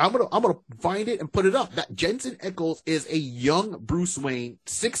 I'm gonna find it and put it up. That Jensen Ackles is a young Bruce Wayne,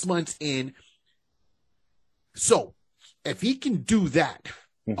 6 months in. So if he can do that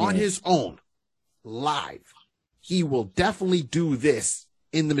on his own, live, he will definitely do this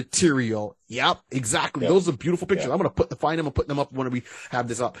in the material. Yep, exactly. Those are beautiful pictures. I'm gonna find them and put them up when we have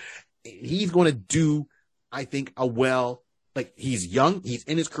this up. He's gonna do, I think, like, he's young, he's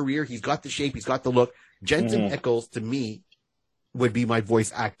in his career, he's got the shape, he's got the look. Jensen Ackles, to me, would be my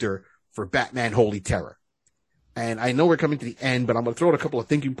voice actor for Batman Holy Terror. And I know we're coming to the end, but I'm going to throw out a couple of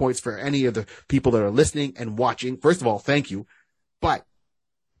thinking points for any of the people that are listening and watching. First of all, thank you. But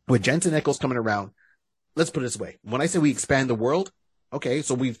with Jensen Ackles coming around, let's put it this way. When I say we expand the world, okay,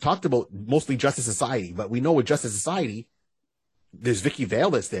 so we've talked about mostly Justice Society, but we know with Justice Society, there's Vicky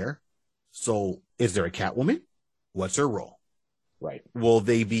Vale that's there. So is there a Catwoman? What's her role? Right. Will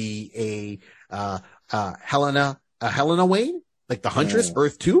they be a Helena Wayne? Like the Huntress,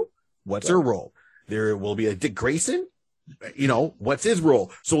 Earth 2? What's her role? There will be a Dick Grayson. You know, what's his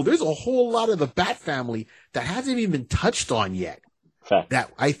role? So there's a whole lot of the Bat family that hasn't even been touched on yet. Fact.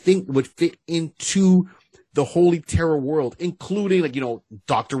 That I think would fit into the Holy Terror world, including, like, you know,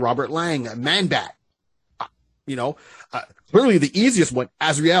 Dr. Robert Lang, Man-Bat. Clearly the easiest one,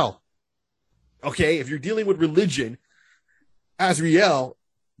 Azrael. Okay, if you're dealing with religion, Azrael,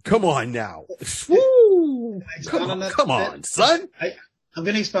 come on now. Woo! Come on, son. I'm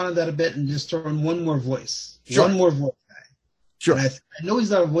going to expound on that a bit and just throw in one more voice. Sure. One more voice guy. Sure. I know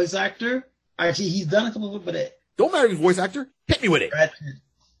he's not a voice actor. Actually, he's done a couple of it, but don't matter if he's a voice actor. Hit me with it.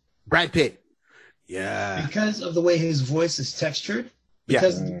 Brad Pitt. Yeah. Because of the way his voice is textured,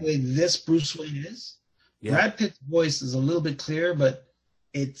 because of the way this Bruce Wayne is, Brad Pitt's voice is a little bit clearer, but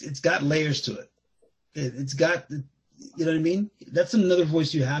it's got layers to it. It's got, you know what I mean? That's another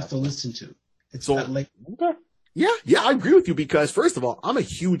voice you have to listen to. It's got like. Okay. Yeah, I agree with you, because first of all, I'm a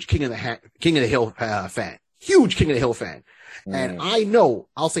huge King of the Hill fan. Huge King of the Hill fan. And I know,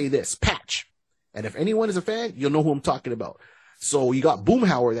 I'll say this, Patch. And if anyone is a fan, you'll know who I'm talking about. So you got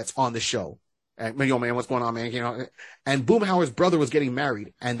Boomhauer that's on the show. And, yo, man, what's going on, man? You know, and Boomhauer's brother was getting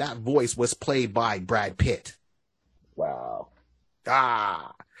married, and that voice was played by Brad Pitt. Wow.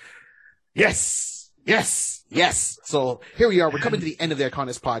 Yes. So here we are. We're coming to the end of the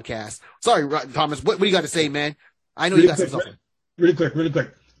iConis podcast. Sorry, Thomas. What do you got to say, man? I know you got something. Really quick.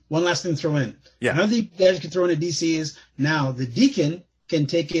 One last thing to throw in. Yeah. Another thing you guys can throw in at DC is now the Deacon can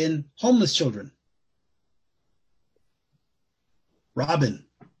take in homeless children. Robin.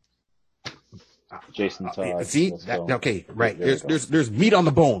 Jason Todd. See? Okay, right. There's meat on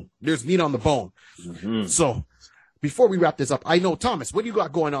the bone. Mm-hmm. So before we wrap this up, I know, Thomas, what do you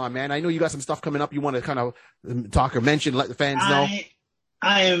got going on, man? I know you got some stuff coming up you want to kind of talk or mention, let the fans know.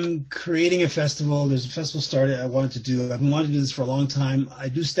 I am creating a festival. There's a festival started I wanted to do. I've been wanting to do this for a long time. I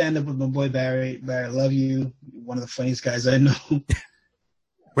do stand up with my boy Barry. Barry, I love you. One of the funniest guys I know.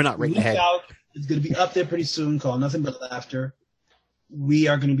 We're not right ahead. It's going to be up there pretty soon, called Nothing But Laughter. We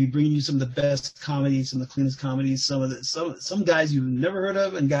are going to be bringing you some of the best comedies, some of the cleanest comedies, some guys you've never heard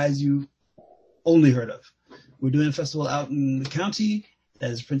of and guys you only heard of. We're doing a festival out in the county,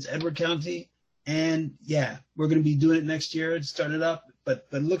 that is Prince Edward County, and we're going to be doing it next year and start it up. But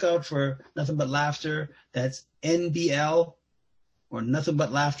look out for Nothing But Laughter. That's NBL or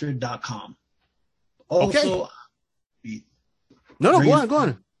nothingbutLaughter.com. Also, go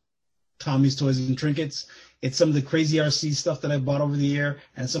on. Tommy's Toys and Trinkets. It's some of the crazy RC stuff that I bought over the year,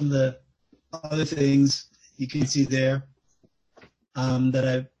 and some of the other things you can see there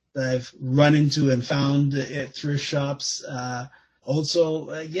that I've run into and found at thrift shops. Those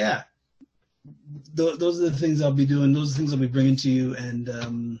are the things I'll be doing. Those are the things I'll be bringing to you.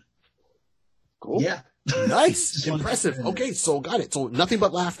 And cool. Yeah, nice, impressive. Okay, so got it. So Nothing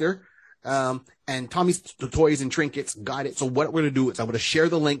But Laughter, and Tommy's Toys and Trinkets. Got it. So what we're gonna do is I'm gonna share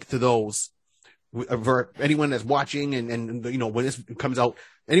the link to those for anyone that's watching and you know, when this comes out,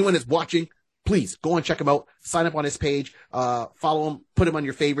 anyone that's watching, please go and check him out. Sign up on his page, follow him, put him on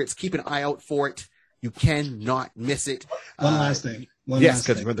your favorites, keep an eye out for it. You cannot miss it. One last thing. Yes,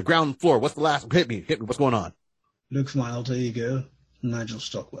 because we're on the ground floor. What's the last? Hit me. What's going on? Look, my alter ego, Nigel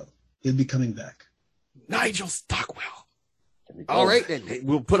Stockwell. He'll be coming back. Nigel Stockwell. All right, and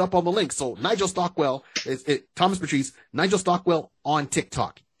we'll put up on the link. So Nigel Stockwell is Thomas Patrice. Nigel Stockwell on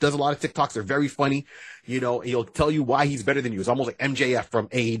TikTok. Does a lot of TikToks. They're very funny. You know, he'll tell you why he's better than you. It's almost like MJF from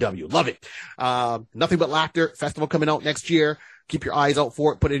AEW. Love it. Nothing But Laughter festival coming out next year. Keep your eyes out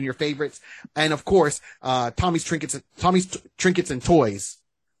for it. Put it in your favorites. And of course, Tommy's Trinkets and Toys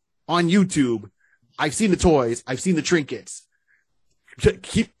on YouTube. I've seen the toys. I've seen the trinkets.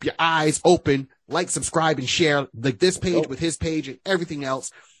 Keep your eyes open. Like, subscribe, and share like this page with his page and everything else.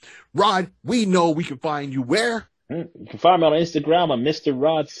 Rod, we know we can find you where? You can find me on Instagram. I'm Mr.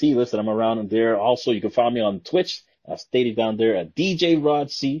 Rod C. Listen, I'm around there. Also, you can find me on Twitch. I stated down there at DJ Rod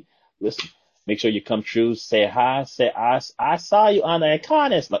C. Listen, make sure you come through. Say hi. Say I saw you on the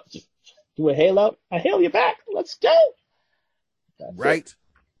iConis. Just do a hail out. I hail you back. Let's go. That's right it.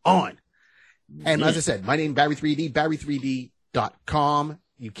 On. And as I said, my name is Barry3D, Barry3D.com.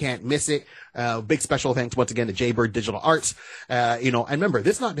 You can't miss it. Big special thanks once again to Jaybird Digital Arts. You know, and remember,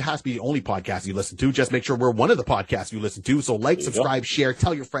 this not has to be the only podcast you listen to. Just make sure we're one of the podcasts you listen to. So like, subscribe, share,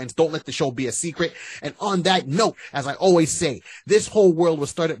 tell your friends. Don't let the show be a secret. And on that note, as I always say, this whole world was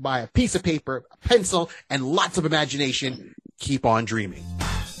started by a piece of paper, a pencil, and lots of imagination. Keep on dreaming.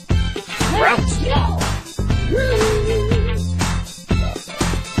 We're out.